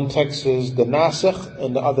abrogation. One text is the nasikh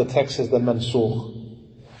and the other text is the mansukh.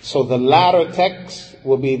 So the latter text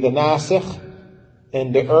will be the nasikh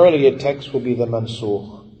and the earlier text will be the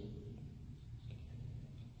mansukh.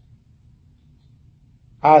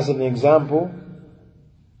 As an example,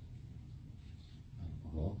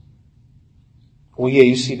 well, yeah,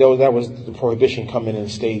 you see, that was the prohibition coming in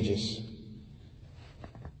stages.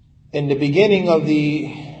 In the beginning of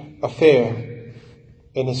the affair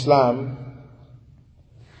in Islam,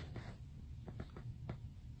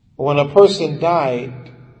 when a person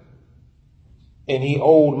died and he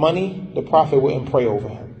owed money, the Prophet wouldn't pray over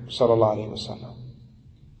him, sallallahu alaihi wasallam.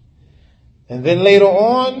 And then later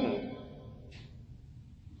on,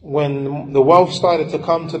 when the wealth started to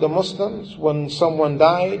come to the Muslims, when someone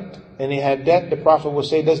died and he had debt, the Prophet would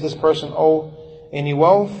say, does this person owe any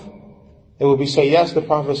wealth? It would be say, yes. The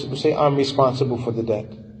Prophet would say, I'm responsible for the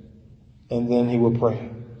debt. And then he would pray.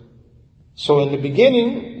 So in the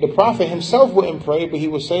beginning, the Prophet himself wouldn't pray, but he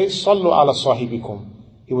would say, Sallu ala sahibikum.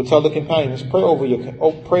 He would tell the companions, pray over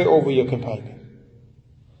your companion.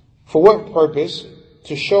 For what purpose?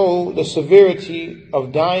 To show the severity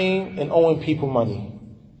of dying and owing people money.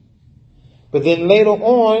 But then later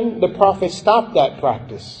on, the Prophet stopped that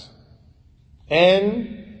practice.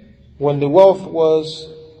 And when the wealth was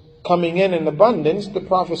coming in abundance, the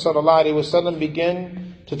Prophet ﷺ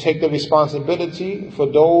began to take the responsibility for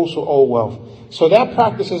those who owe wealth. So that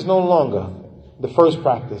practice is no longer the first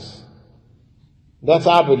practice. That's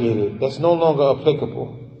abrogated. That's no longer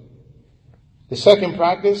applicable. The second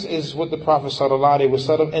practice is what the Prophet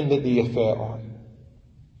ﷺ ended the affair on.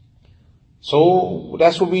 So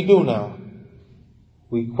that's what we do now.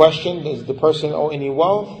 We question, does the person owe any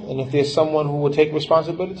wealth? And if there's someone who will take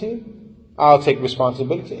responsibility, I'll take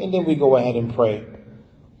responsibility, and then we go ahead and pray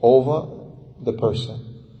over the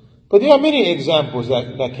person. But there are many examples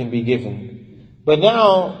that can be given. But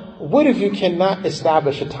now, what if you cannot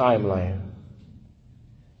establish a timeline?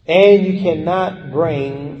 And you cannot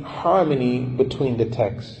bring harmony between the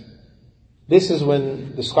texts? This is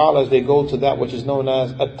when the scholars, they go to that which is known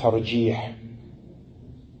as at-tarjih,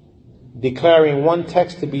 declaring one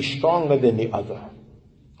text to be stronger than the other.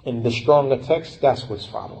 And the stronger text, that's what's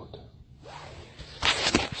followed.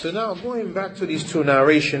 So now, going back to these two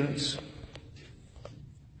narrations,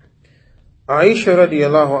 Aisha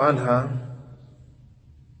radiallahu anha,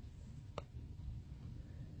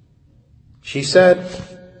 she said,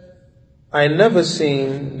 I never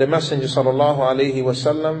seen the Messenger sallallahu alaihi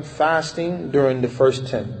wasallam fasting during the first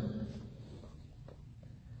 10.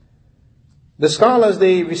 The scholars,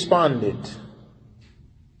 they responded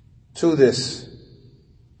to this.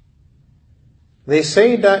 They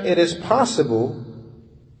say that it is possible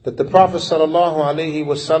that the Prophet sallallahu alaihi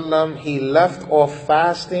wasallam, he left off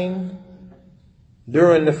fasting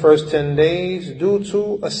during the first 10 days due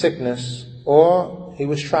to a sickness, or he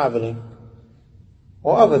was traveling,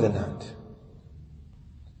 or other than that.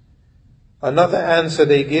 Another answer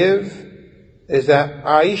they give is that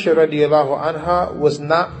Aisha radiallahu anha was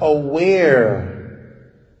not aware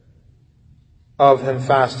of him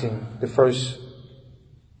fasting the first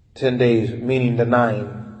 10 days, meaning the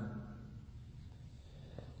 9.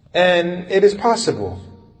 And it is possible,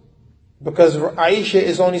 because Aisha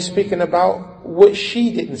is only speaking about what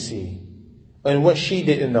she didn't see and what she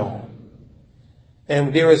didn't know.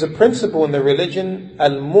 And there is a principle in the religion,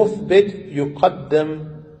 al-muthbit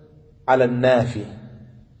yuqaddam al-nafi.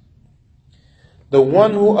 The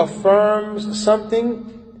one who affirms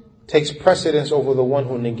something takes precedence over the one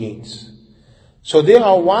who negates. So there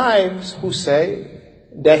are wives who say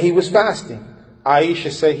that he was fasting. Aisha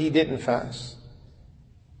said he didn't fast.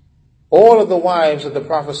 All of the wives of the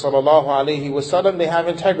Prophet ﷺ, they have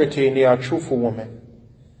integrity and they are truthful women.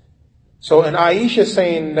 So in Aisha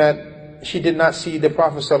saying that she did not see the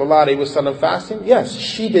Prophet ﷺ fasting, yes,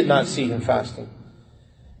 she did not see him fasting.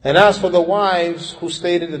 And as for the wives who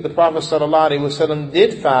stated that the Prophet ﷺ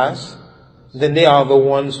did fast, then they are the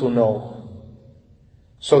ones who know.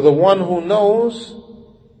 So the one who knows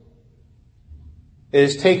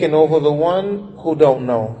is taking over the one who don't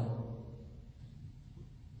know.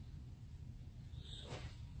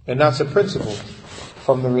 And that's a principle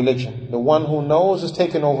from the religion. The one who knows is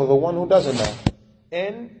taking over the one who doesn't know.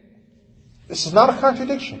 And this is not a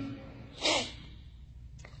contradiction.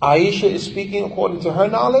 Aisha is speaking according to her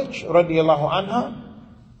knowledge, radiallahu anha,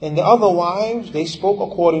 and the other wives, they spoke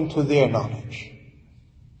according to their knowledge.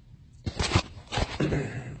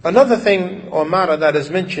 Another thing or matter that is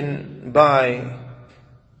mentioned by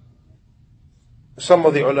some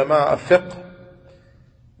of the ulama of fiqh,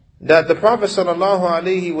 that the Prophet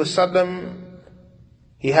ﷺ,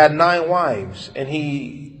 he had 9 wives and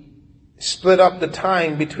he split up the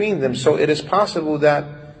time between them. So it is possible that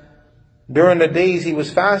during the days he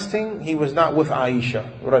was fasting, he was not with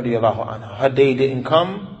Aisha radiallahu anha. Her day didn't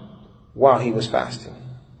come while he was fasting.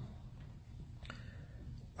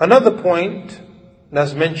 Another point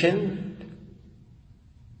that's mentioned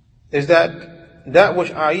is that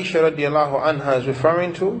which Aisha radiallahu anha is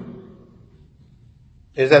referring to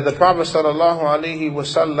is that the Prophet sallallahu alaihi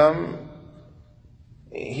wasallam,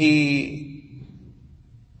 he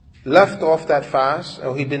left off that fast,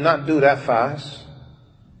 or he did not do that fast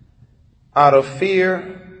out of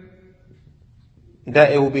fear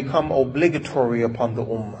that it will become obligatory upon the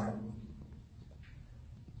ummah.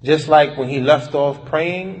 Just like when he left off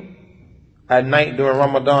praying at night during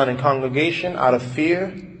Ramadan in congregation out of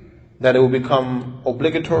fear that it will become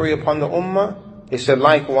obligatory upon the ummah, he said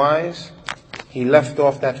likewise, he left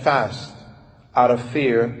off that fast out of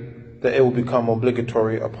fear that it will become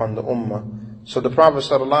obligatory upon the ummah. So the Prophet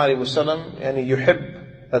ﷺ,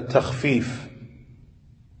 yuhib at-takhfif,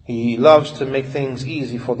 he loves to make things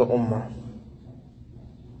easy for the ummah.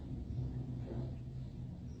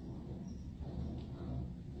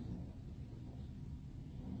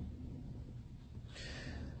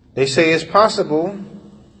 They say it's possible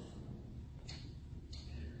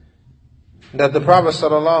that the Prophet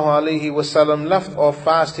ﷺ left off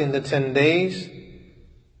fasting the 10 days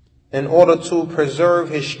in order to preserve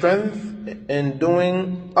his strength in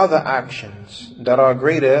doing other actions that are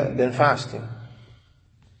greater than fasting.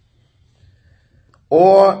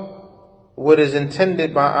 Or what is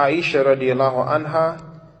intended by Aisha radiallahu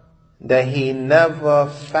anha, that he never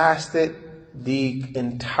fasted the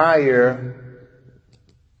entire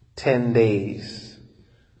 10 days.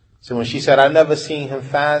 So when she said, I never seen him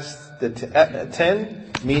fast the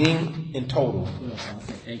 10, meaning in total.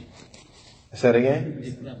 Say that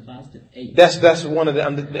again? That's one of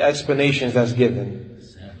the explanations that's given.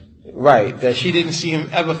 Right, that she didn't see him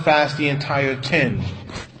ever fast the entire 10.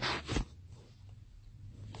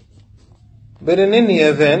 But in any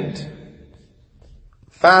event,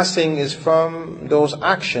 fasting is from those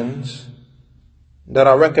actions that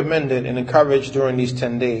are recommended and encouraged during these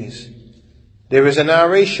 10 days. There is a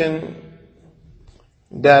narration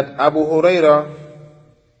that Abu Hurairah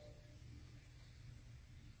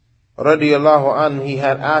radiallahu anhu, he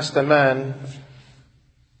had asked a man,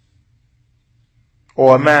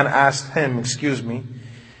 or a man asked him,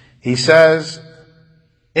 he says,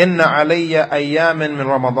 Inna alayya ayyamin min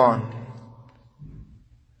Ramadan.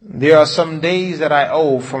 There are some days that I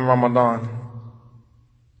owe from Ramadan.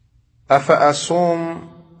 Afa asum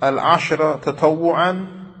al-ashra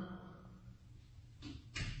tatawu'an?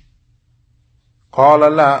 قال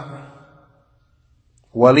لا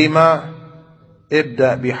ولما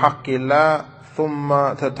ابدأ بحق الله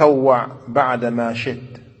ثم تتوع بعد ما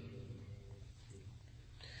شئت.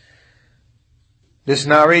 This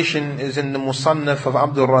narration is in the Musannaf of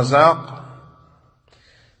Abdul Razak,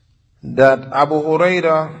 that Abu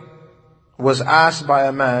Hurairah was asked by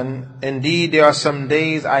a man, indeed there are some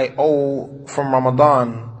days I owe from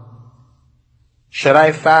Ramadan. Should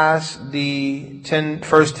I fast the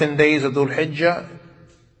first 10 days of Dhul Hijjah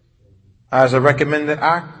as a recommended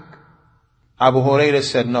act? Abu Hurairah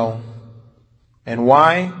said no. And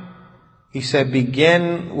why? He said,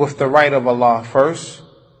 begin with the right of Allah first,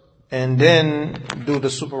 and then do the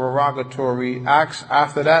supererogatory acts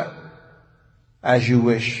after that as you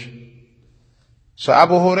wish. So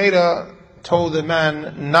Abu Hurairah told the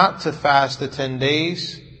man not to fast the 10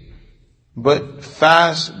 days but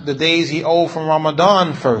fast the days he owed from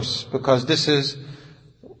Ramadan first, because this is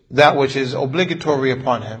that which is obligatory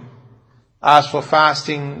upon him. As for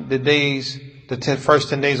fasting the days, first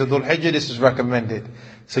 10 days of Dhul Hijjah, this is recommended.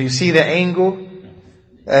 So you see the angle?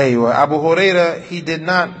 Abu Hurairah, he did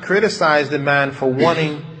not criticize the man for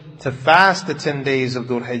wanting to fast the 10 days of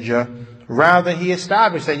Dhul Hijjah. Rather, he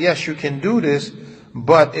established that yes, you can do this,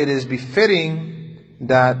 but it is befitting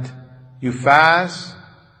that you fast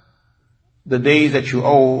the days that you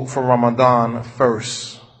owe for Ramadan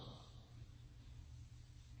first.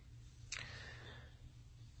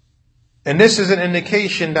 And this is an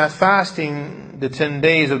indication that fasting the 10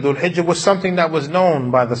 days of Dhul Hijjah was something that was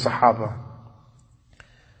known by the Sahaba.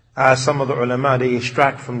 As some of the ulama, they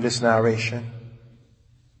extract from this narration.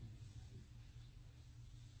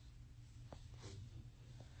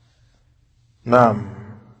 Naam.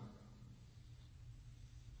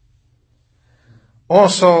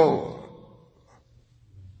 Also,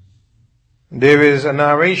 there is a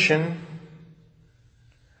narration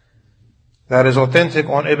that is authentic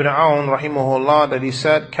on Ibn Aun rahimahullah that he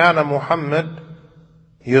said, "Kana Muhammad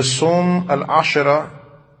yasum al-ashra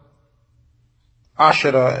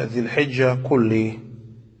dhil hijjah kulli."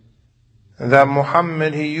 That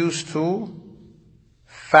Muhammad, he used to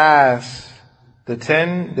fast the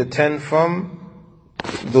 10 from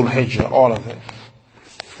Dhul Hijjah, all of it.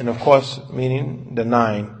 And of course, meaning the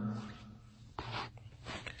 9.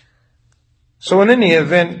 So in any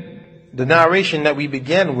event, the narration that we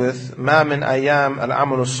began with, مَا مِنْ أَيَّامِ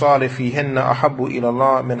الْعَمَلُ الصَّالِحِ فِيهِنَّ أَحَبُّ إِلَى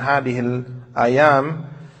اللَّهِ مِنْ هَذِهِ الْأَيَّامِ,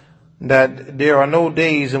 that there are no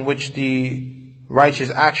days in which the righteous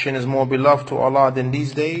action is more beloved to Allah than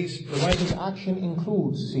these days. The righteous action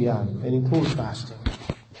includes siyam, it includes fasting.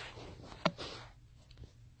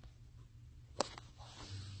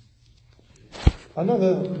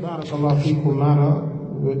 Another barakallahu feekum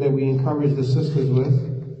matter that we encourage the sisters with,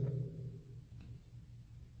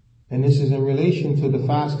 and this is in relation to the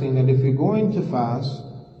fasting, that if you're going to fast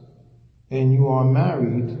and you are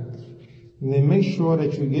married, then make sure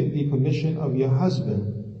that you get the permission of your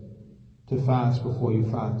husband to fast before you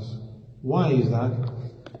fast. Why is that?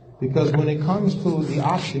 Because when it comes to the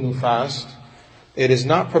optional fast, it is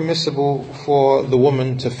not permissible for the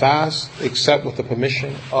woman to fast except with the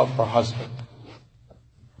permission of her husband.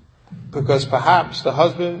 Because perhaps the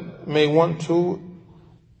husband may want to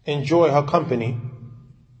enjoy her company,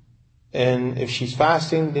 and if she's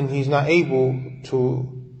fasting, then he's not able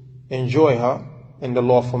to enjoy her in the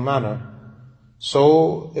lawful manner.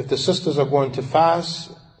 So if the sisters are going to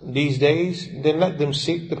fast these days, then let them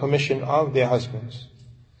seek the permission of their husbands.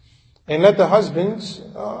 And let the husbands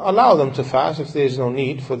allow them to fast if there is no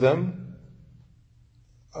need for them,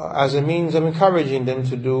 as a means of encouraging them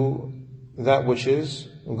to do that which is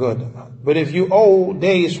good. But if you owe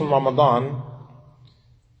days from Ramadan,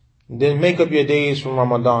 then make up your days from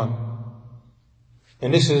Ramadan.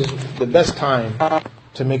 And this is the best time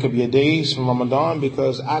to make up your days from Ramadan,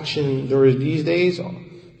 because action during these days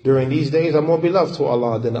are more beloved to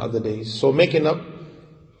Allah than the other days. So making up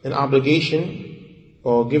an obligation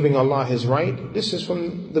or giving Allah His right, this is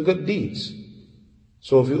from the good deeds.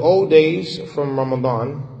 So if you owe days from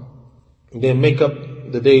Ramadan, then make up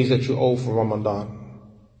the days that you owe for Ramadan.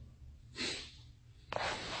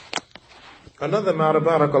 Another matter,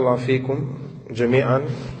 barakallahu feekum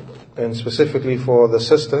jami'an, and specifically for the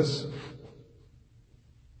sisters,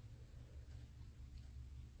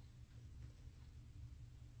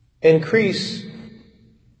 increase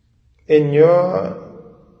in your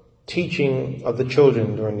teaching of the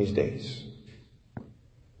children during these days.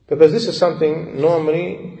 Because this is something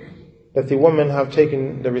normally that the women have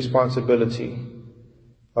taken the responsibility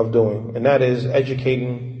of doing, and that is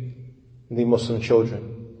educating the Muslim children.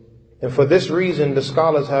 And for this reason, the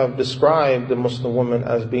scholars have described the Muslim woman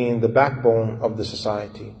as being the backbone of the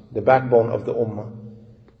society, the backbone of the ummah,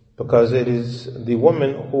 because it is the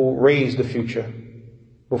women who raise the future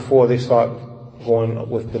before they start going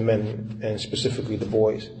with the men, and specifically the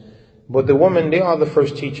boys. But the women, they are the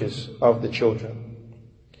first teachers of the children.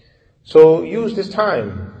 So use this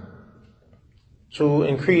time to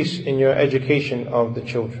increase in your education of the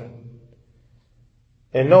children.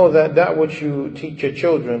 And know that which you teach your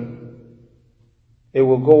children, it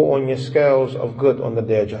will go on your scales of good on the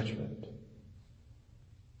Day of Judgment.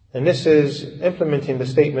 And this is implementing the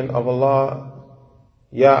statement of Allah,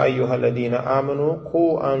 Ya ayyuha alladhina amanu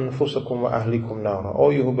qu anfusakum wa ahlikum nara.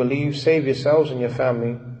 All you who believe, save yourselves and your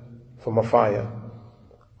family from a fire.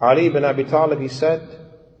 Ali ibn Abi Talib, he said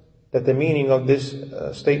that the meaning of this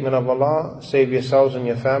statement of Allah, save yourselves and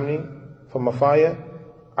your family from a fire,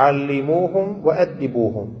 allimuhum wa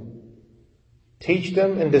addibuhum. Teach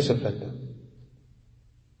them and discipline them.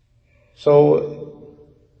 So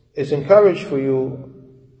it's encouraged for you,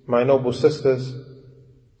 my noble sisters,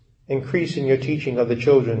 increase in your teaching of the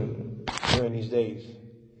children during these days.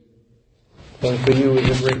 And for you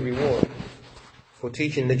is a great reward. For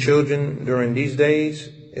teaching the children during these days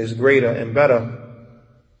is greater and better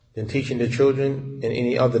than teaching the children in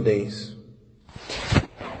any other days.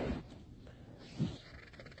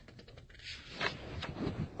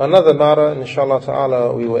 Another matter, inshallah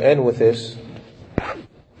ta'ala, we will end with this.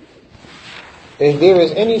 If there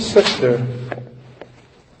is any sister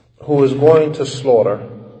who is going to slaughter,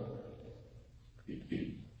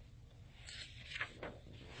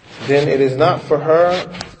 then it is not for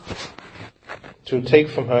her to take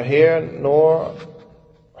from her hair, nor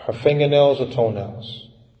her fingernails or toenails,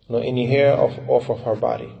 nor any hair off of her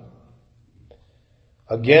body.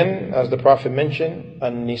 Again, as the Prophet mentioned,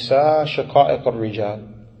 An-Nisa Shaqa'iq al-Rijal.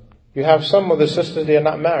 You have some of the sisters, they are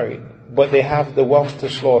not married, but they have the wealth to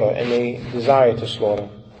slaughter and they desire to slaughter.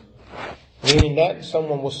 Meaning that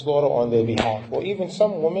someone will slaughter on their behalf. Or even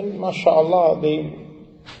some women, mashallah, they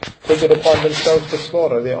take it upon themselves to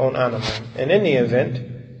slaughter their own animal. And in the event,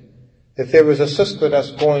 if there is a sister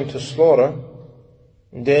that's going to slaughter,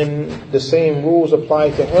 then the same rules apply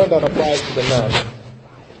to her that apply to the man.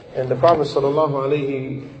 And the Prophet sallallahu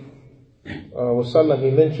alayhi wasallam,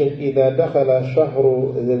 he mentioned, إِذَا دَخَلَ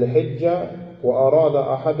شَهْرُ ذِي الْحِجَّةِ وَأَرَادَ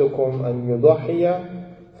أَحَدُكُمْ أَنْ يُضَحِّيَ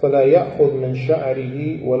فَلَا يَأْخُذْ مِنْ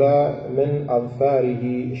شَعْرِهِ وَلَا مِنْ أَظْفَارِهِ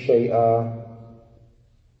شَيْئًا.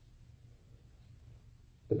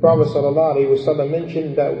 The Prophet ﷺ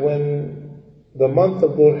mentioned that when the month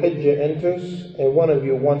of Dhul Hijjah enters and one of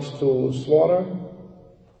you wants to slaughter,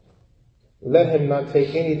 let him not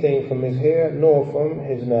take anything from his hair nor from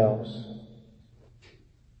his nails.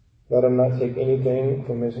 Let him not take anything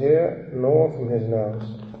from his hair nor from his nails.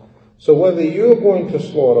 So whether you're going to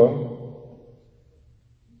slaughter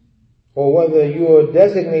or whether you're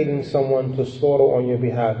designating someone to slaughter on your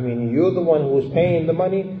behalf, meaning you're the one who is paying the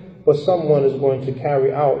money, but someone is going to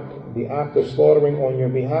carry out the act of slaughtering on your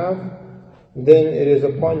behalf, then it is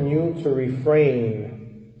upon you to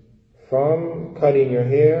refrain from cutting your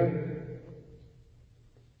hair,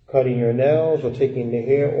 cutting your nails, or taking the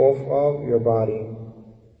hair off of your body.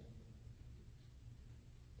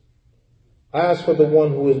 As for the one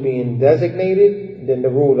who is being designated, then the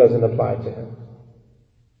rule doesn't apply to him.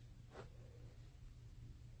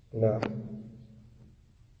 No.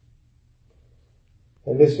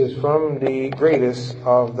 And this is from the greatest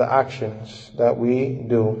of the actions that we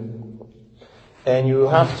do. And you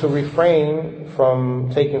have to refrain from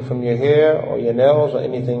taking from your hair or your nails or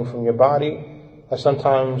anything from your body.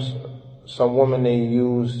 Sometimes some women, they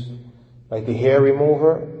use like the hair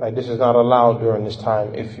remover. Like this is not allowed during this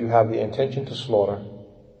time if you have the intention to slaughter.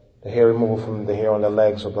 The hair remover from the hair on the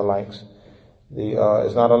legs or the likes.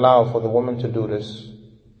 It's not allowed for the woman to do this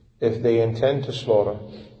if they intend to slaughter.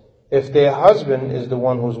 If their husband is the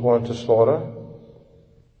one who's going to slaughter,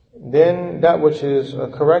 then that which is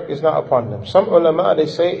correct is not upon them. Some ulama, they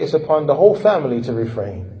say it's upon the whole family to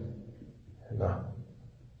refrain. No.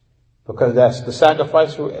 Because that's the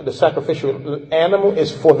sacrificial animal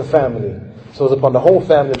is for the family. So it's upon the whole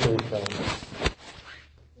family to refrain.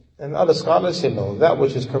 And other scholars say no, that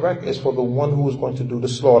which is correct is for the one who is going to do the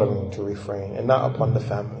slaughtering to refrain, and not upon the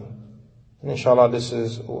family. And inshallah, this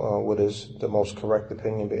is what is the most correct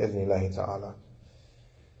opinion, bi'idhnillahi ta'ala.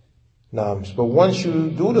 But once you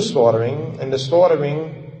do the slaughtering, and the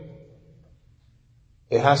slaughtering,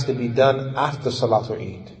 it has to be done after Salatul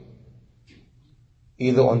Eid.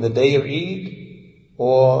 Either on the day of Eid,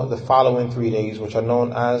 or the following 3 days, which are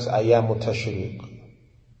known as Ayyamut Tashriq.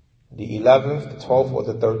 The 11th, the 12th, or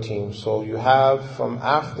the 13th. So you have from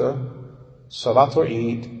after Salatul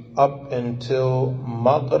Eid up until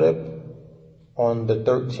Maghrib, on the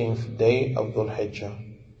 13th day of Dhul Hijjah.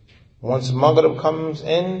 Once Maghrib comes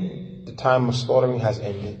in, the time of slaughtering has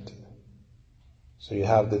ended. So you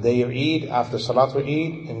have the day of Eid after Salatul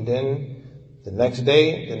Eid, and then the next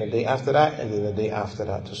day, then the day after that, and then the day after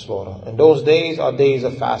that to slaughter. And those days are days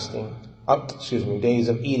of fasting, days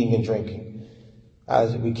of eating and drinking.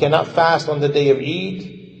 As we cannot fast on the day of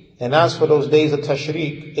Eid, and as for those days of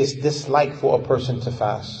Tashriq, it's disliked for a person to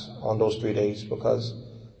fast on those 3 days, because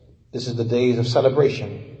this is the days of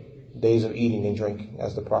celebration, days of eating and drinking,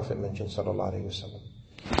 as the Prophet mentioned, sallallahu alayhi wa sallam.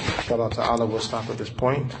 Inshallah ta'ala, we'll stop at this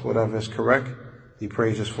point. Whatever is correct, the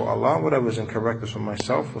praise is for Allah. Whatever is incorrect is for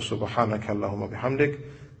myself. Wa subhanaka Allahumma bihamdik.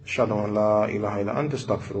 Ashhadu an la ilaha illa anta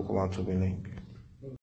astaghfiruka wa atubu ilayk.